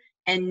you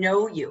and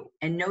know you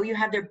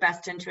have their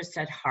best interests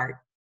at heart.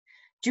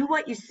 Do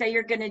what you say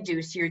you're going to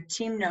do so your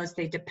team knows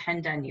they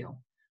depend on you.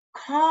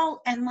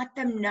 Call and let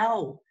them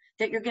know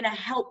that you're going to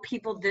help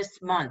people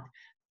this month.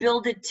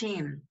 Build a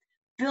team.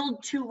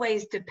 Build 2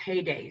 ways to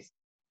paydays.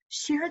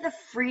 Share the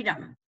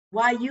freedom,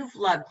 why you've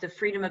loved the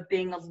freedom of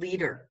being a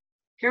leader.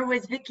 Here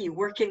was Vicki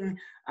working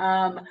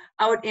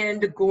out in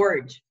the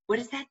gorge. What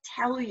does that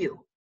tell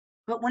you?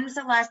 But when was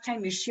the last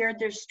time you shared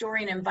their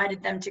story and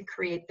invited them to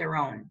create their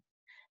own?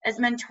 As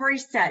Mentori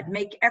said,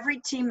 make every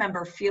team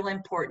member feel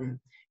important.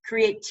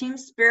 Create team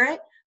spirit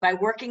by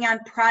working on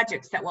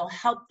projects that will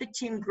help the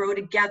team grow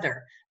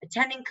together,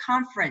 attending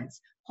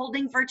conference,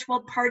 holding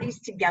virtual parties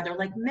together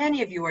like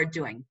many of you are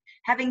doing,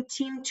 having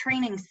team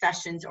training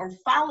sessions or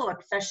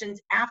follow-up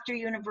sessions after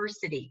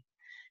university.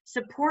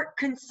 Support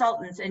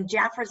consultants and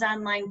Jafra's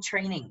online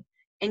training.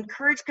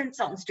 Encourage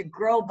consultants to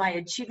grow by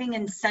achieving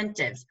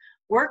incentives.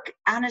 Work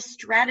on a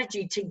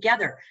strategy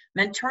together.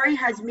 Mentori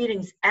has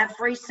meetings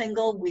every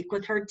single week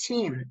with her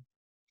team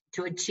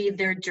to achieve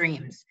their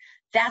dreams.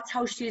 That's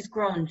how she's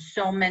grown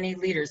so many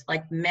leaders,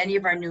 like many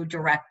of our new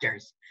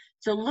directors.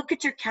 So look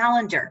at your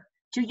calendar.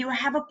 Do you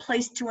have a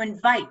place to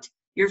invite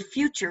your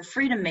future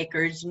freedom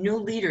makers, new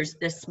leaders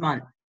this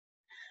month?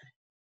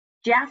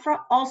 Jafra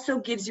also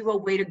gives you a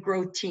way to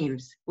grow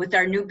teams with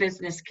our new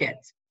business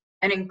kits.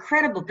 An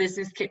incredible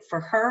business kit for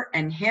her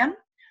and him,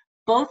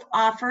 both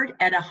offered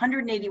at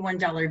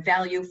 $181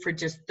 value for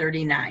just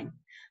 $39.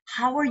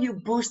 How are you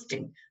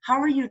boosting?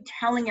 How are you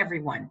telling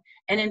everyone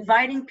and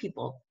inviting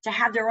people to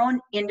have their own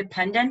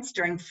independence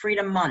during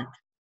Freedom Month?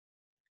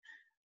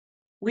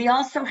 We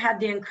also have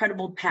the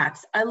incredible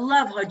packs. I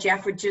love how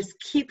Jafra just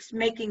keeps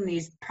making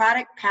these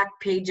product pack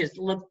pages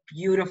look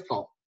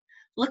beautiful.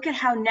 Look at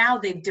how now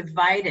they've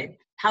divided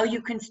how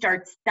you can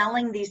start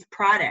selling these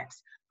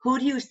products. Who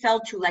do you sell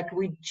to, like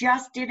we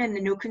just did in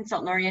the new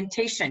consultant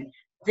orientation?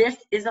 This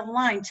is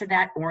aligned to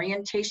that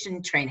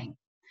orientation training.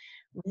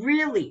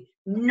 Really,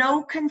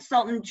 no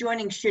consultant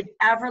joining should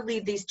ever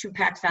leave these 2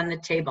 packs on the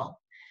table.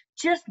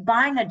 Just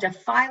buying a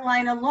Defy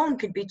line alone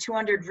could be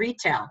 $200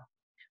 retail.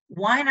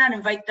 Why not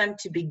invite them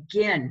to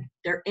begin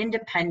their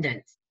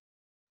independence?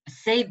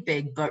 Save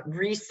big, but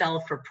resell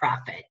for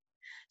profit.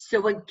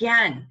 So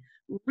again,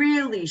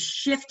 really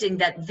shifting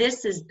that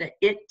this is the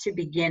it to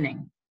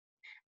beginning.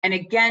 And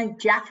again,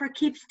 Jafra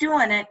keeps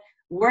doing it.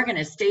 We're going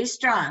to stay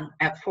strong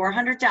at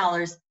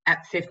 $400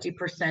 at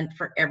 50%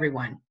 for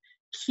everyone.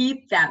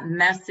 Keep that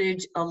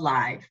message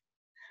alive.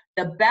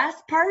 The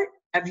best part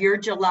of your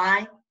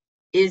July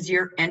is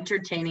your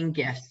entertaining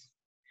gifts.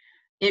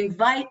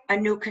 Invite a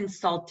new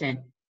consultant.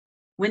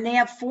 When they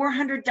have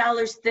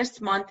 $400 this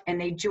month and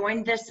they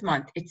join this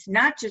month, it's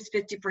not just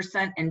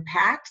 50% in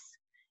packs,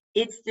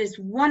 it's this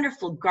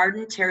wonderful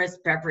garden terrace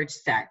beverage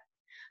set.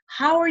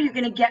 How are you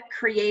going to get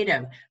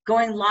creative?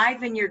 Going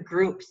live in your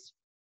groups,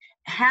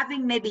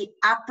 having maybe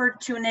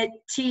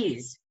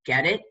opportunities,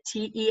 get it?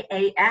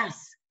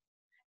 T-E-A-S.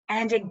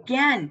 And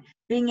again,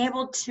 being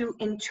able to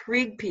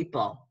intrigue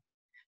people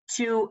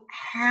to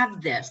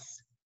have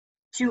this,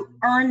 to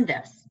earn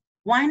this.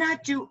 Why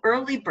not do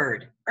early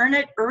bird? Earn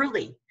it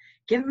early.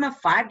 Give them a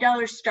 $5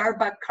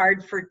 Starbucks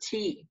card for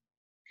tea.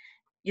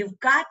 You've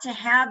got to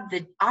have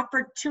the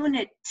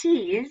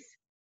opportunities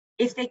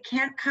if they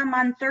can't come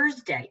on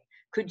Thursday.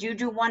 Could you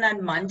do one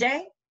on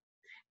Monday?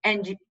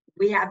 And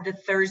we have the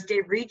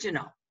Thursday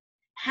regional.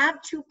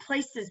 Have 2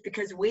 places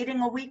because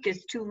waiting a week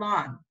is too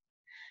long.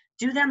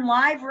 Do them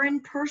live or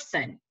in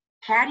person.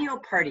 Patio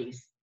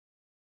parties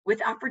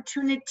with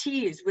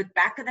opportunities, with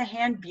back of the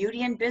hand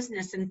beauty and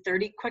business in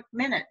 30 quick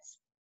minutes.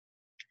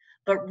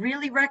 But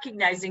really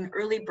recognizing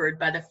early bird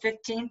by the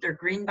 15th or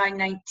green by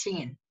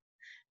 19.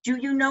 Do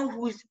you know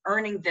who's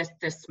earning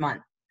this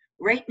month?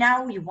 Right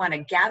now, you want to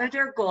gather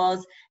their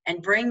goals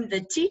and bring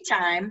the tea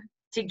time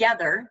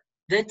together,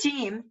 the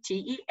team,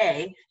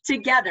 TEA,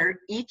 together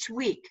each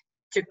week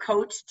to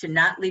coach to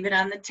not leave it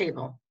on the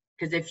table.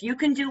 Because if you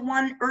can do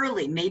one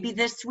early, maybe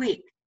this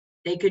week,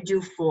 they could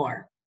do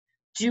 4.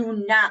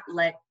 Do not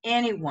let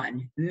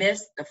anyone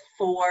miss the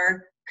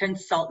 4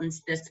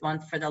 consultants this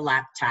month for the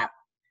laptop.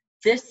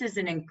 This is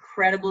an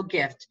incredible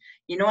gift.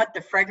 You know what?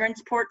 The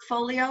fragrance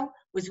portfolio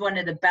was one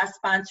of the best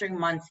sponsoring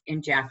months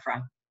in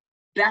Jafra.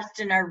 Best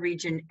in our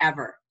region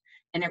ever.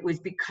 And it was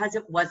because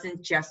it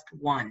wasn't just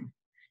one.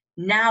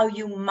 Now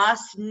you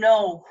must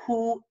know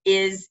who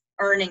is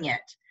earning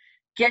it.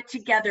 Get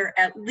together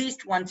at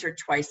least once or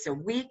twice a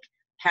week.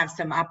 Have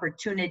some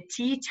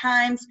opportunity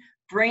times.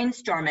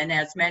 Brainstorm, and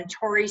as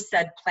Mentori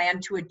said, plan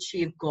to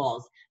achieve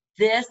goals.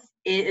 This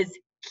is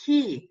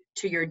key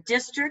to your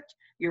district,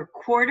 your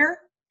quarter,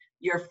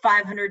 your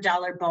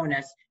 $500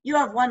 bonus. You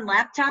have one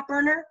laptop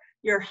earner,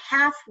 you're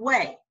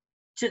halfway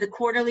to the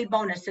quarterly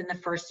bonus in the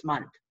first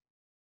month.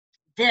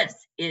 This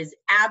is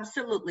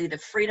absolutely the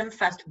Freedom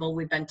Festival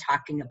we've been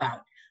talking about.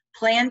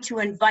 Plan to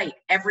invite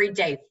every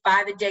day,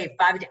 5 a day,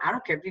 5 a day. I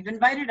don't care if you've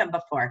invited them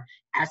before.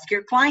 Ask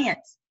your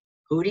clients,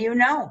 who do you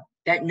know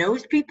that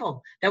knows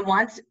people, that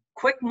wants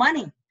quick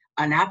money,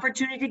 an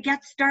opportunity to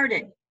get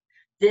started?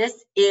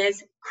 This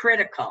is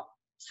critical.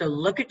 So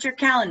look at your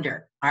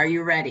calendar. Are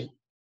you ready?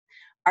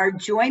 Our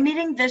Joy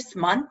meeting this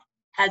month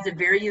has a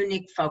very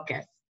unique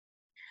focus.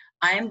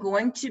 I am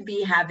going to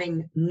be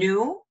having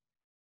new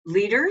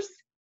leaders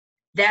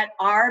that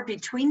are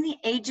between the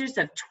ages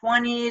of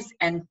 20s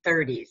and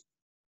 30s.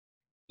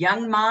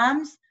 Young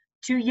moms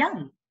to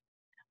young.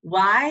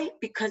 Why?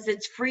 Because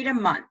it's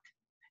Freedom Month.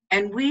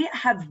 And we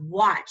have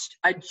watched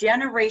a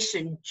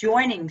generation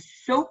joining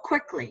so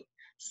quickly,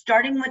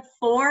 starting with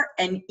 4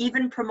 and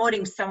even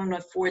promoting someone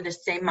with 4 the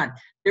same month.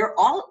 They're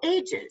all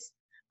ages,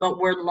 but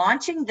we're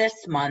launching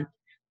this month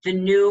the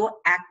new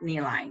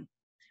acne line.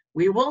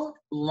 We will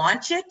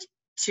launch it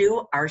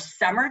to our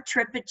summer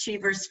trip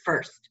achievers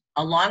first,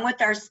 along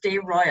with our Stay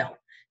Royal.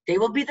 They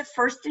will be the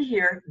first to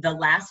hear the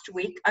last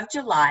week of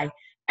July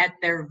at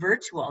their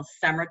virtual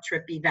summer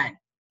trip event.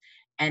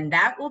 And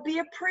that will be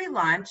a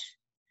pre-launch,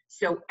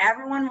 so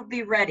everyone will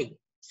be ready.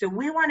 So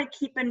we want to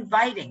keep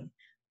inviting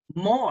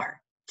more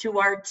to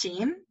our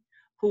team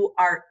who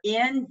are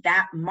in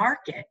that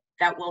market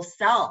that will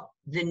sell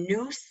the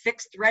new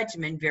 6th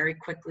regimen very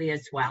quickly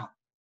as well.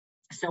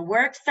 So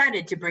we're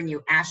excited to bring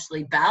you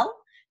Ashley Bell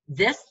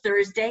this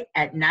Thursday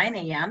at 9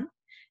 a.m.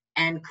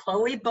 and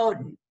Chloe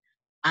Bowden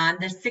on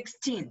the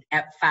 16th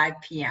at 5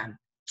 p.m.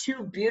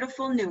 2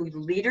 beautiful new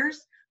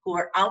leaders who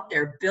are out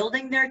there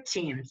building their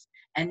teams,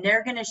 and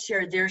they're going to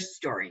share their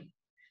story.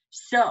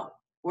 So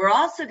we're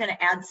also going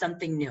to add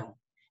something new.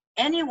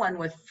 Anyone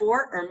with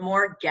 4 or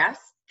more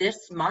guests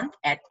this month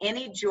at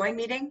any Joy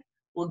meeting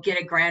will get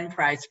a grand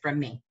prize from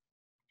me.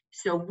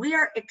 So we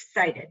are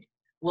excited.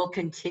 We'll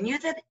continue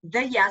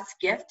the yes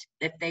gift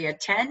if they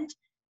attend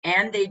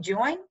and they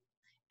join,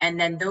 and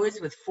then those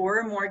with 4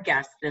 or more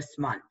guests this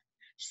month.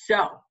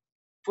 So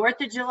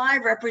 4th of July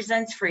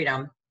represents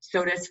freedom.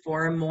 So does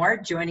 4 or more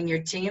joining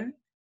your team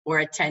or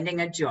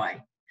attending a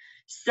Joy.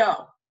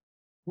 So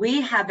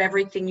we have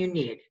everything you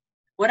need.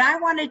 What I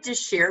wanted to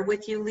share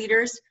with you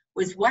leaders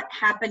was what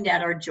happened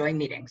at our Joy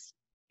meetings,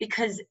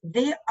 because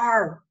they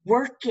are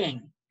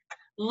working.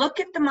 Look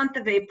at the month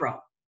of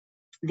April.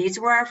 These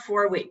were our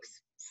 4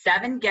 weeks.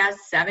 7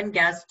 guests, 7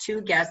 guests,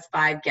 2 guests,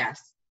 5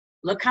 guests.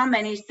 Look how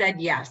many said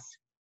yes.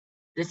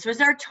 This was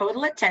our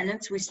total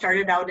attendance. We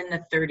started out in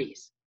the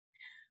 30s.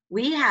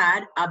 We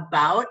had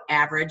about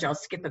average, I'll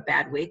skip a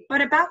bad week,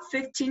 but about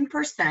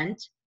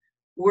 15%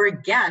 were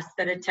guests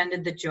that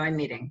attended the Joy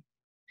meeting.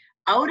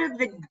 Out of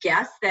the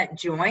guests that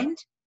joined,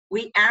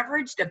 we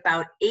averaged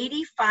about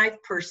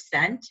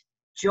 85%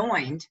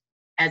 joined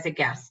as a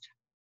guest.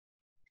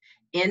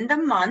 In the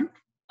month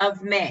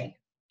of May,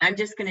 I'm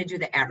just going to do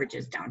the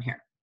averages down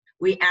here.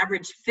 We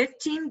averaged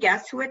 15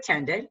 guests who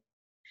attended.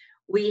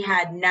 We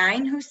had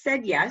 9 who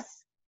said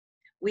yes.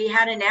 We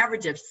had an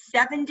average of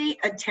 70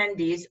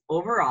 attendees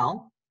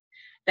overall.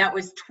 That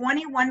was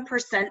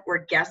 21%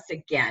 were guests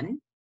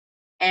again,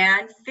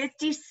 and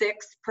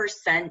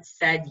 56%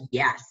 said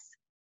yes.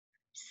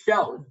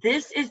 So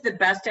this is the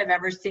best I've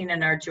ever seen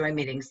in our Joy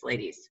meetings,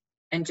 ladies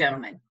and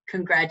gentlemen.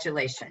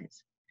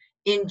 Congratulations.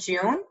 In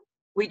June,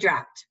 we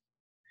dropped.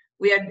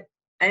 We had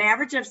an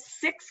average of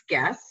 6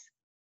 guests,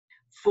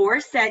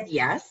 4 said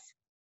yes,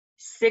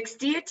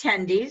 60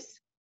 attendees,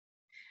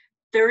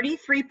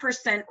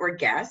 33% were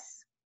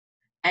guests,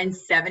 and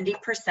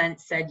 70%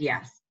 said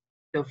yes.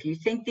 So if you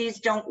think these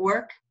don't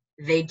work,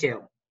 they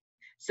do.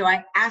 So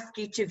I ask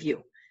each of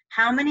you,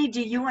 how many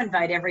do you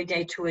invite every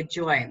day to a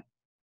Joy?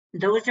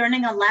 Those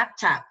earning a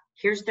laptop,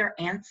 here's their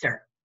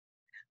answer.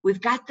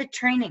 We've got the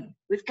training,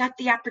 we've got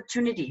the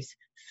opportunities.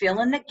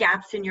 Fill in the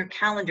gaps in your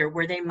calendar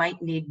where they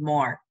might need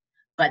more,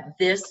 but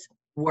this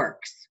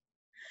works.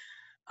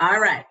 All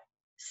right,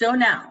 so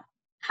now,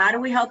 how do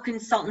we help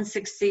consultants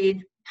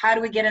succeed? How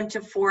do we get them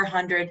to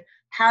 400?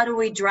 How do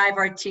we drive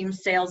our team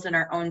sales and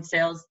our own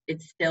sales?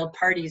 It's still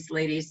parties,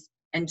 ladies.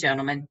 and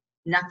gentlemen,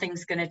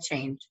 nothing's going to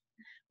change.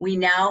 We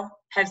now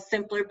have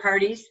simpler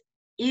parties,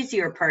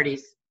 easier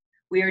parties.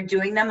 We are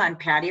doing them on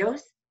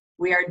patios.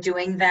 We are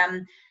doing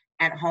them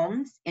at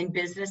homes, in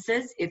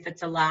businesses, if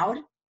it's allowed,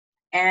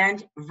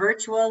 and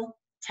virtual,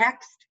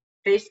 text,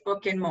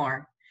 Facebook, and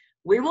more.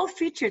 We will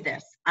feature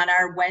this on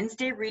our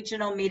Wednesday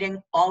regional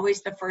meeting,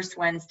 always the first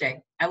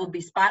Wednesday. I will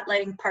be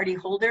spotlighting party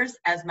holders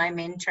as my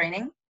main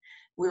training.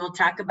 We will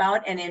talk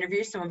about and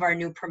interview some of our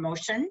new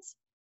promotions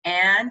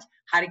and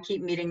how to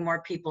keep meeting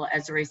more people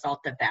as a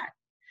result of that.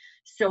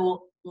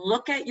 So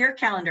look at your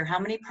calendar. How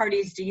many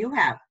parties do you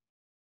have?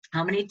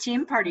 How many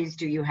team parties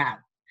do you have?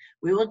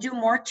 We will do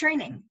more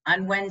training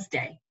on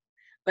Wednesday.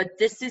 But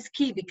this is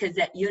key because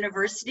at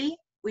university,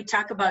 we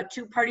talk about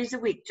 2 parties a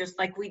week, just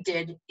like we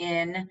did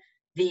in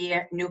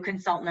the new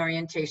consultant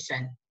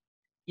orientation.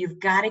 You've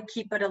got to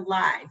keep it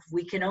alive.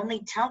 We can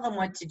only tell them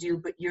what to do,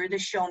 but you're the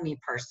show me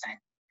person.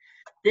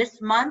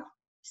 This month,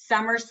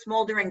 summer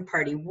smoldering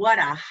party. What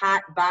a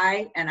hot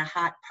buy and a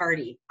hot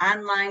party.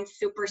 Online,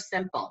 super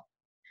simple.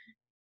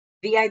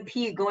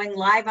 VIP going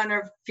live on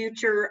our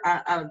future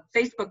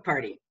Facebook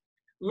party.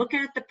 Look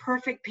at the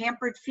perfect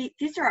pampered feet.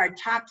 These are our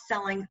top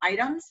selling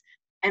items,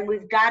 and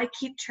we've got to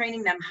keep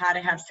training them how to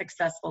have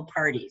successful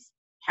parties.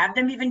 Have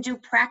them even do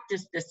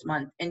practice this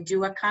month and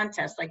do a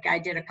contest like I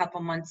did a couple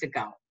months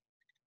ago.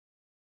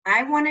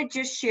 I want to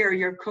just share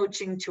your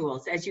coaching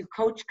tools as you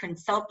coach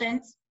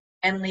consultants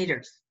and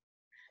leaders.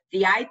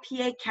 The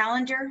IPA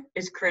calendar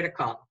is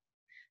critical.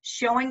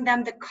 Showing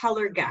them the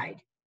color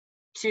guide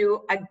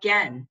to,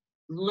 again,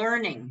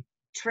 learning,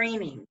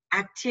 training,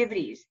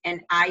 activities,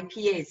 and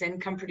IPAs,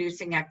 income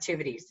producing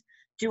activities.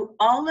 Do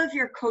all of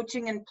your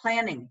coaching and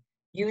planning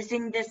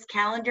using this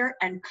calendar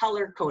and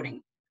color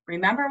coding.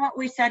 Remember what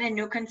we said in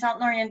new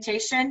consultant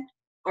orientation?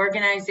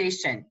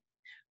 Organization.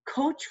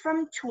 Coach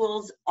from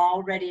tools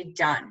already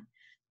done.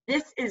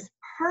 This is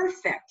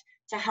perfect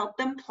to help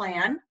them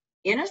plan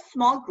in a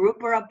small group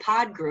or a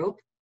pod group,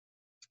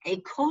 a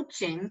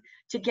coaching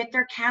to get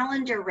their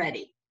calendar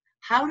ready.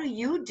 How do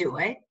you do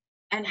it?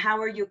 And how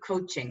are you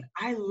coaching?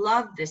 I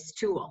love this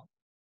tool.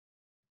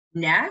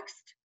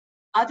 Next,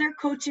 other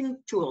coaching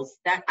tools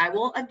that I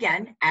will,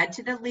 again, add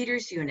to the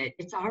leaders unit.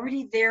 It's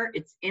already there.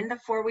 It's in the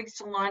 4 weeks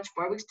to launch,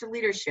 4 weeks to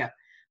leadership.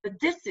 But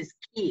this is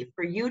key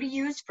for you to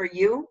use for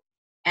you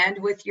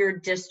and with your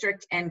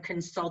district and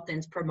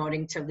consultants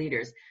promoting to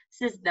leaders.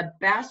 This is the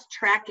best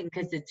tracking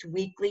because it's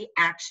weekly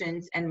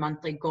actions and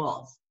monthly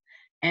goals.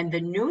 And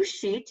the new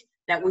sheet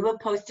that we will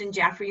post in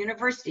Jaffra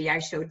University, I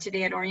showed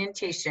today at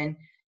orientation,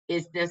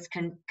 is this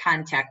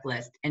contact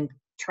list and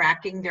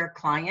tracking their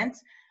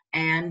clients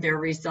and their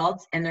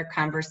results and their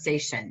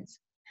conversations.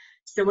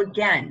 So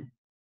again,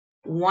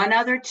 one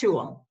other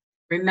tool.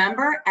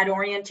 Remember at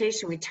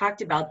orientation, we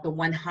talked about the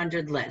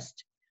 100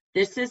 list.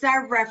 This is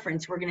our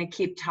reference we're going to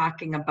keep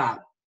talking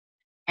about.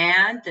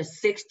 And the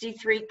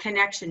 63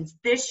 connections.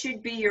 This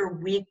should be your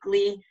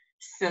weekly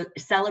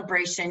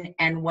celebration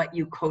and what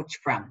you coach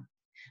from.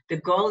 The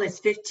goal is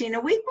 15 a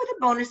week with a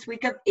bonus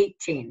week of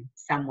 18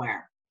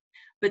 somewhere.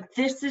 But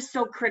this is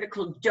so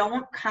critical.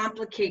 Don't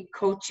complicate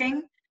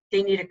coaching.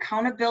 They need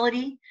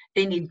accountability,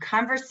 they need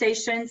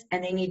conversations,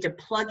 and they need to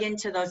plug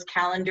into those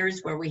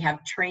calendars where we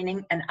have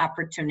training and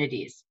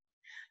opportunities.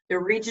 The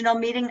regional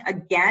meeting,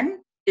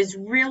 again, is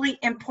really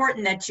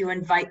important that you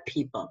invite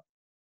people.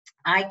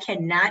 I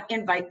cannot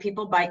invite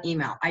people by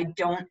email. I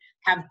don't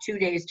have 2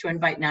 days to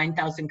invite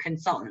 9,000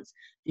 consultants.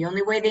 The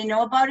only way they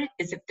know about it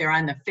is if they're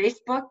on the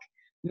Facebook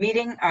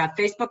meeting,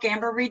 Facebook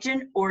Amber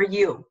region, or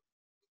you.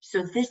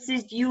 So this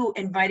is you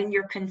inviting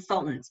your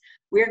consultants.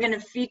 We're going to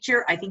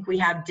feature, I think we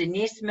have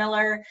Denise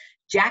Miller,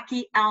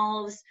 Jackie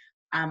Elves,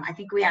 I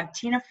think we have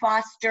Tina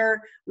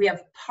Foster. We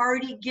have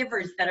party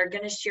givers that are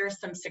going to share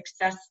some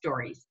success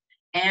stories.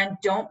 And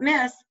don't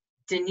miss,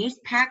 Denise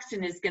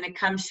Paxton is going to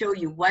come show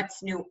you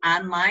what's new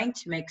online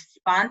to make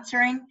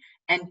sponsoring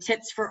and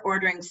tips for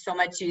ordering so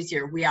much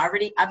easier. We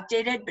already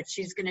updated, but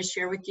she's going to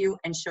share with you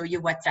and show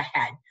you what's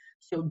ahead.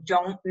 So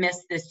don't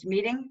miss this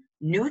meeting.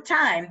 New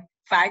time,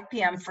 5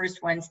 p.m. first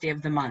Wednesday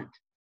of the month.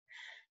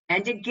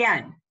 And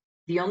again,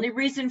 the only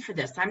reason for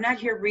this, I'm not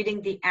here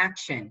reading the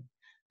action,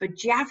 but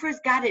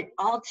Jaffra's got it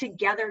all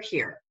together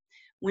here.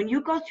 When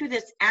you go through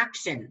this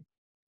action,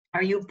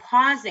 are you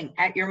pausing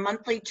at your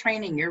monthly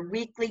training, your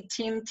weekly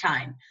team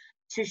time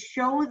to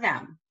show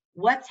them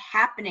what's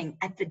happening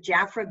at the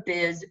Jaffra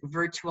Biz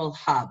Virtual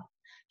Hub?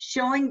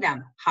 Showing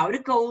them how to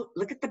go,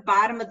 look at the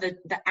bottom of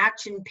the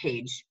action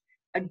page.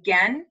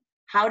 Again,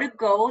 how to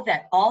go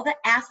that all the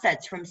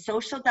assets from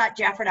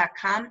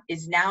social.jaffra.com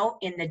is now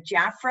in the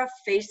Jaffra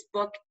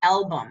Facebook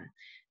album.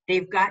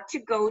 They've got to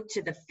go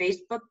to the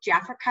Facebook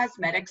Jaffra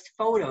Cosmetics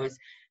photos.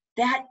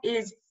 That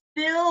is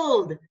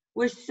filled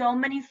with so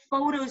many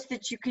photos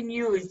that you can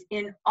use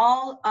in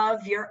all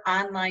of your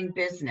online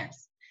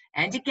business.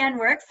 And again,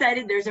 we're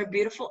excited. There's our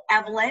beautiful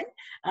Evelyn,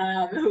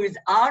 who's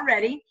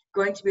already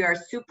going to be our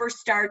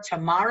superstar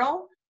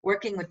tomorrow,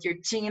 working with your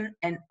team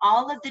and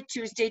all of the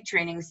Tuesday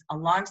trainings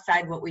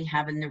alongside what we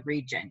have in the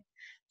region.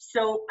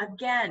 So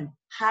again,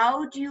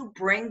 how do you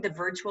bring the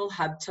virtual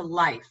hub to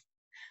life?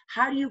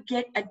 How do you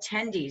get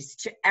attendees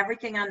to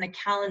everything on the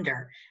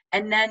calendar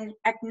and then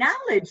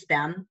acknowledge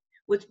them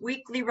with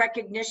weekly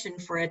recognition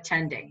for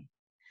attending?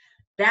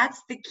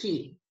 That's the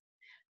key.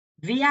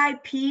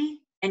 VIP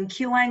and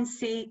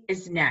QNC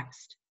is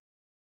next.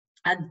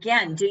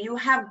 Again, do you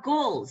have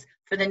goals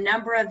for the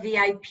number of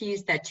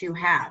VIPs that you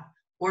have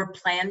or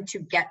plan to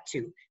get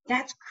to?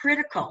 That's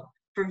critical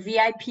for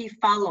VIP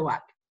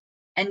follow-up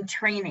and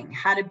training,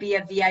 how to be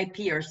a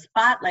VIP, or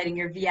spotlighting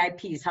your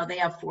VIPs, how they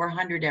have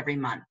 400 every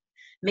month.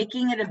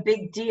 Making it a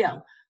big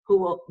deal,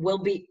 who will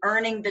be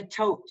earning the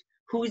tote,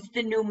 who's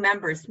the new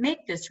members.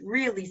 Make this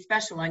really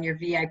special on your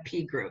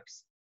VIP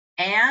groups.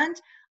 And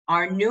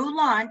our new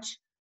launch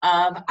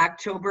of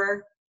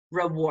October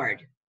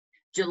Reward.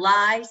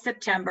 July,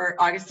 September,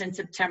 August, and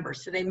September.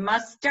 So they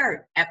must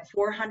start at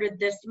 400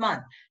 this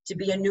month to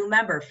be a new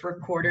member for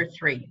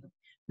Q3.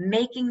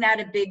 Making that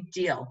a big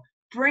deal.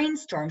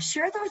 Brainstorm,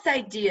 share those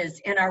ideas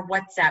in our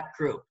WhatsApp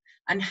group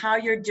on how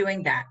you're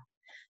doing that.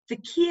 The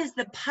key is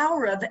the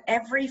power of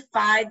every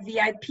 5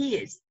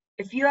 VIPs.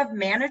 If you have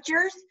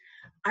managers,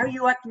 are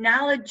you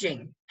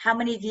acknowledging how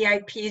many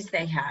VIPs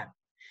they have?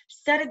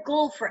 Set a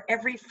goal for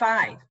every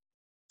 5.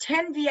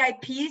 10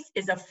 VIPs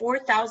is a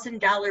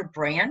 $4,000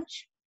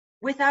 branch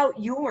without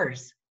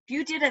yours. If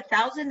you did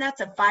 1,000,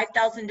 that's a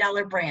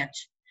 $5,000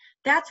 branch.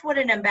 That's what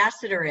an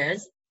ambassador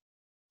is.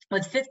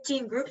 With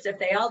 15 groups, if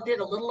they all did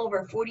a little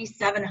over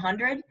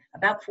 4,700,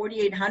 about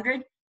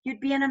 4,800,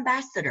 you'd be an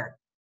ambassador.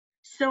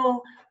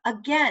 So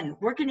again,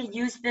 we're going to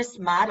use this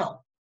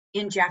model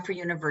in Jaffrey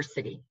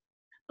University,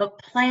 but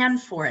plan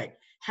for it.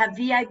 Have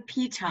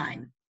VIP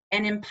time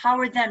and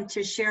empower them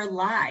to share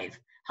live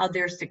how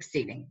they're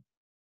succeeding.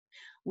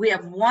 We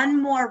have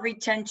one more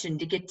retention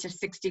to get to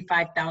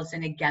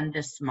 65,000 again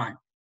this month.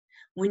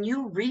 When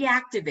you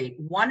reactivate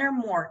one or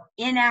more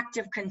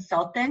inactive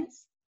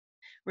consultants,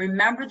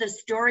 remember the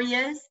story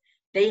is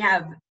they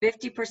have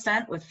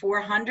 50% with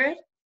 400.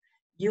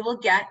 You will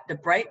get the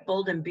bright,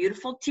 bold, and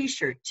beautiful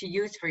t-shirt to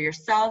use for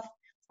yourself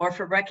or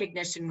for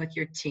recognition with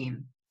your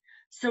team.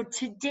 So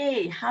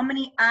today, how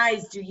many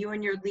I's do you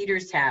and your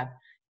leaders have?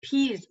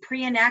 P's,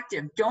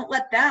 pre-inactive. Don't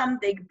let them,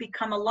 they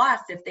become a loss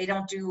if they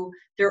don't do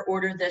their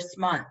order this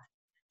month.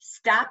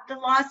 Stop the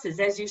losses.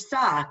 As you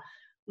saw,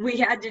 we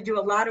had to do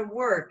a lot of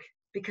work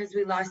because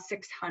we lost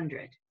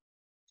 600.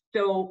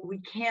 So we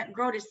can't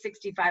grow to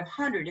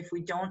 6,500 if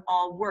we don't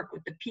all work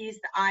with the P's,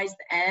 the I's,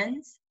 the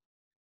N's,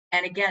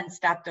 and again,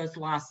 stop those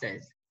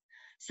losses.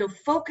 So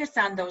focus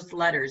on those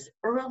letters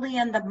early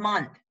in the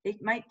month.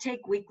 It might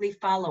take weekly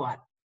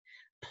follow-up.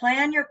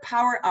 Plan your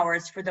power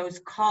hours for those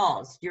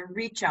calls, your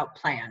reach out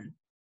plan,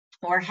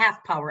 or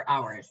half power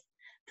hours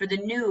for the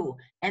new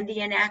and the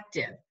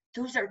inactive.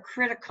 Those are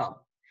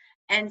critical.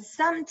 And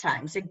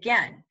sometimes,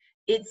 again,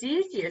 it's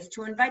easiest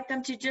to invite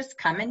them to just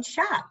come and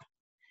shop.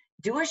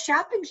 Do a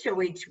shopping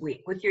show each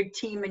week with your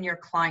team and your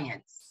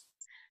clients.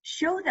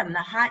 Show them the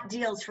hot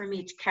deals from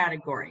each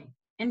category.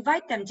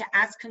 Invite them to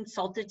ask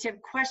consultative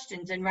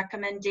questions and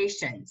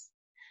recommendations.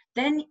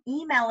 Then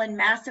email and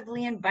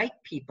massively invite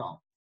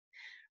people.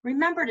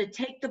 Remember to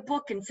take the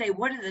book and say,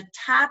 what are the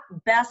top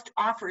best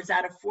offers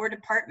out of 4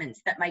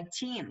 departments that my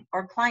team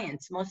or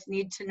clients most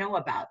need to know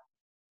about?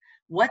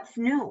 What's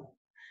new?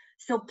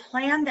 So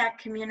plan that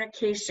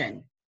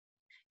communication.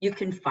 You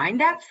can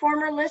find that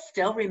former list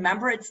still.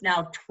 Remember, it's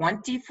now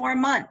 24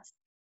 months.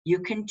 You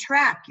can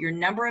track your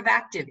number of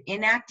active,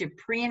 inactive,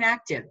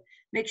 pre-inactive.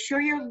 Make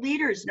sure your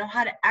leaders know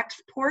how to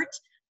export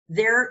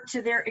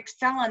to their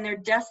Excel on their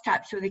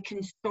desktop so they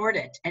can sort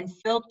it and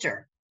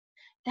filter.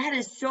 That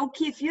is so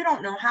key. If you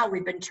don't know how,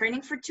 we've been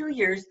training for 2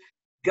 years.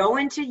 Go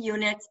into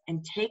units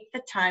and take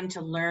the time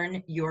to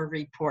learn your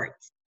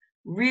reports.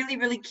 Really,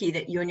 really key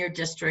that you and your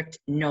district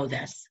know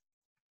this.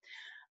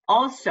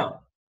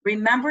 Also,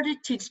 remember to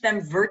teach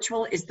them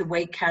virtual is the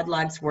way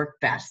catalogs work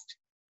best.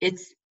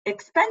 It's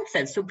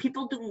expensive, so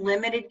people do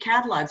limited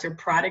catalogs or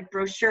product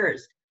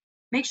brochures.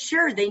 Make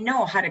sure they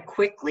know how to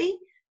quickly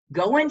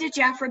go into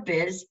Jaffra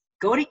Biz,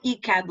 go to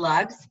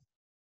eCatalogs,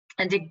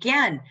 and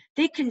again,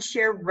 they can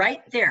share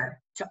right there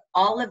to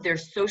all of their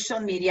social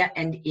media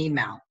and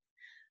email.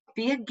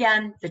 Be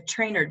again the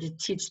trainer to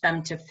teach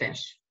them to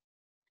fish.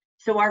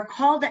 So our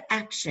call to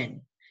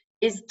action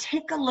is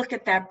take a look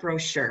at that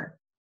brochure.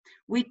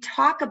 We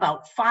talk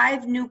about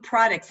 5 new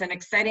products and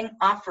exciting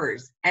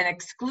offers and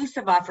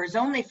exclusive offers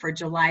only for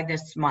July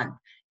this month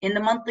in the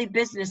monthly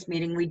business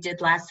meeting we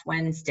did last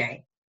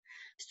Wednesday.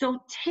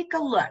 So take a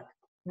look.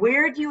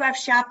 Where do you have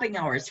shopping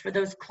hours for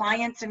those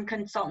clients and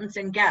consultants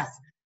and guests?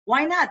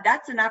 Why not?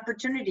 That's an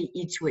opportunity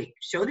each week.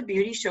 Show the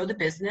beauty, show the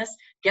business,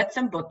 get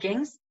some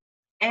bookings,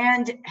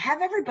 and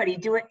have everybody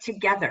do it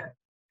together.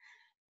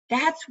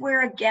 That's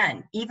where,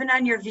 again, even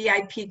on your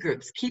VIP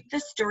groups, keep the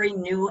story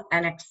new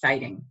and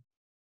exciting.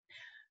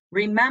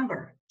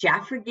 Remember,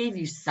 Jaffra gave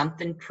you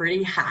something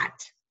pretty hot.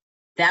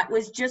 That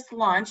was just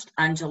launched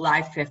on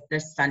July 5th,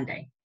 this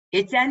Sunday.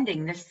 It's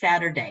ending this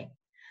Saturday.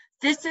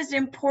 This is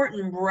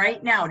important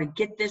right now to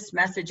get this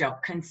message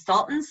out.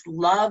 Consultants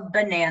love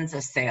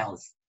bonanza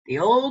sales. The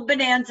old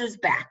bonanza's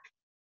back.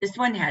 This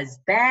one has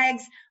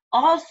bags,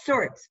 all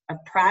sorts of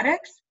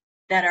products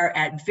that are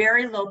at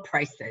very low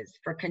prices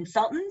for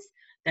consultants,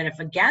 that if,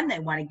 again, they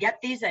want to get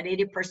these at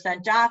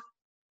 80% off,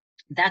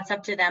 that's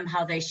up to them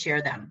how they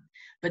share them.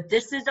 But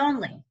this is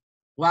only,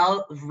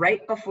 well,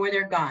 right before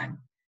they're gone.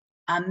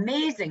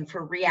 Amazing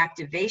for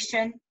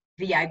reactivation,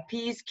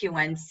 VIPs,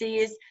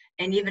 QNCs,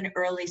 and even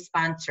early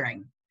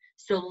sponsoring.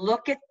 So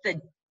look at the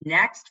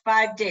next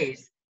 5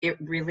 days. It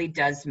really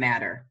does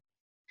matter.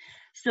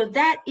 So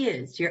that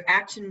is your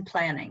action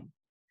planning,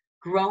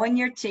 growing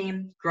your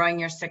team, growing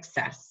your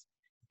success.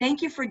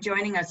 Thank you for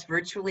joining us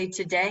virtually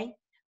today.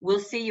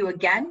 We'll see you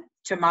again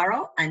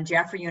tomorrow on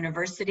Jaffrey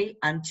University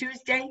on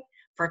Tuesday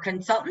for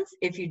consultants,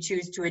 if you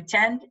choose to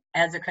attend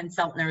as a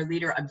consultant or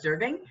leader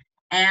observing,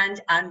 and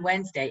on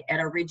Wednesday at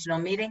our regional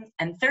meeting,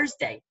 and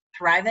Thursday,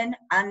 Thriving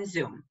on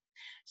Zoom.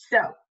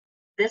 So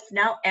this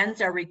now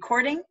ends our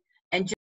recording.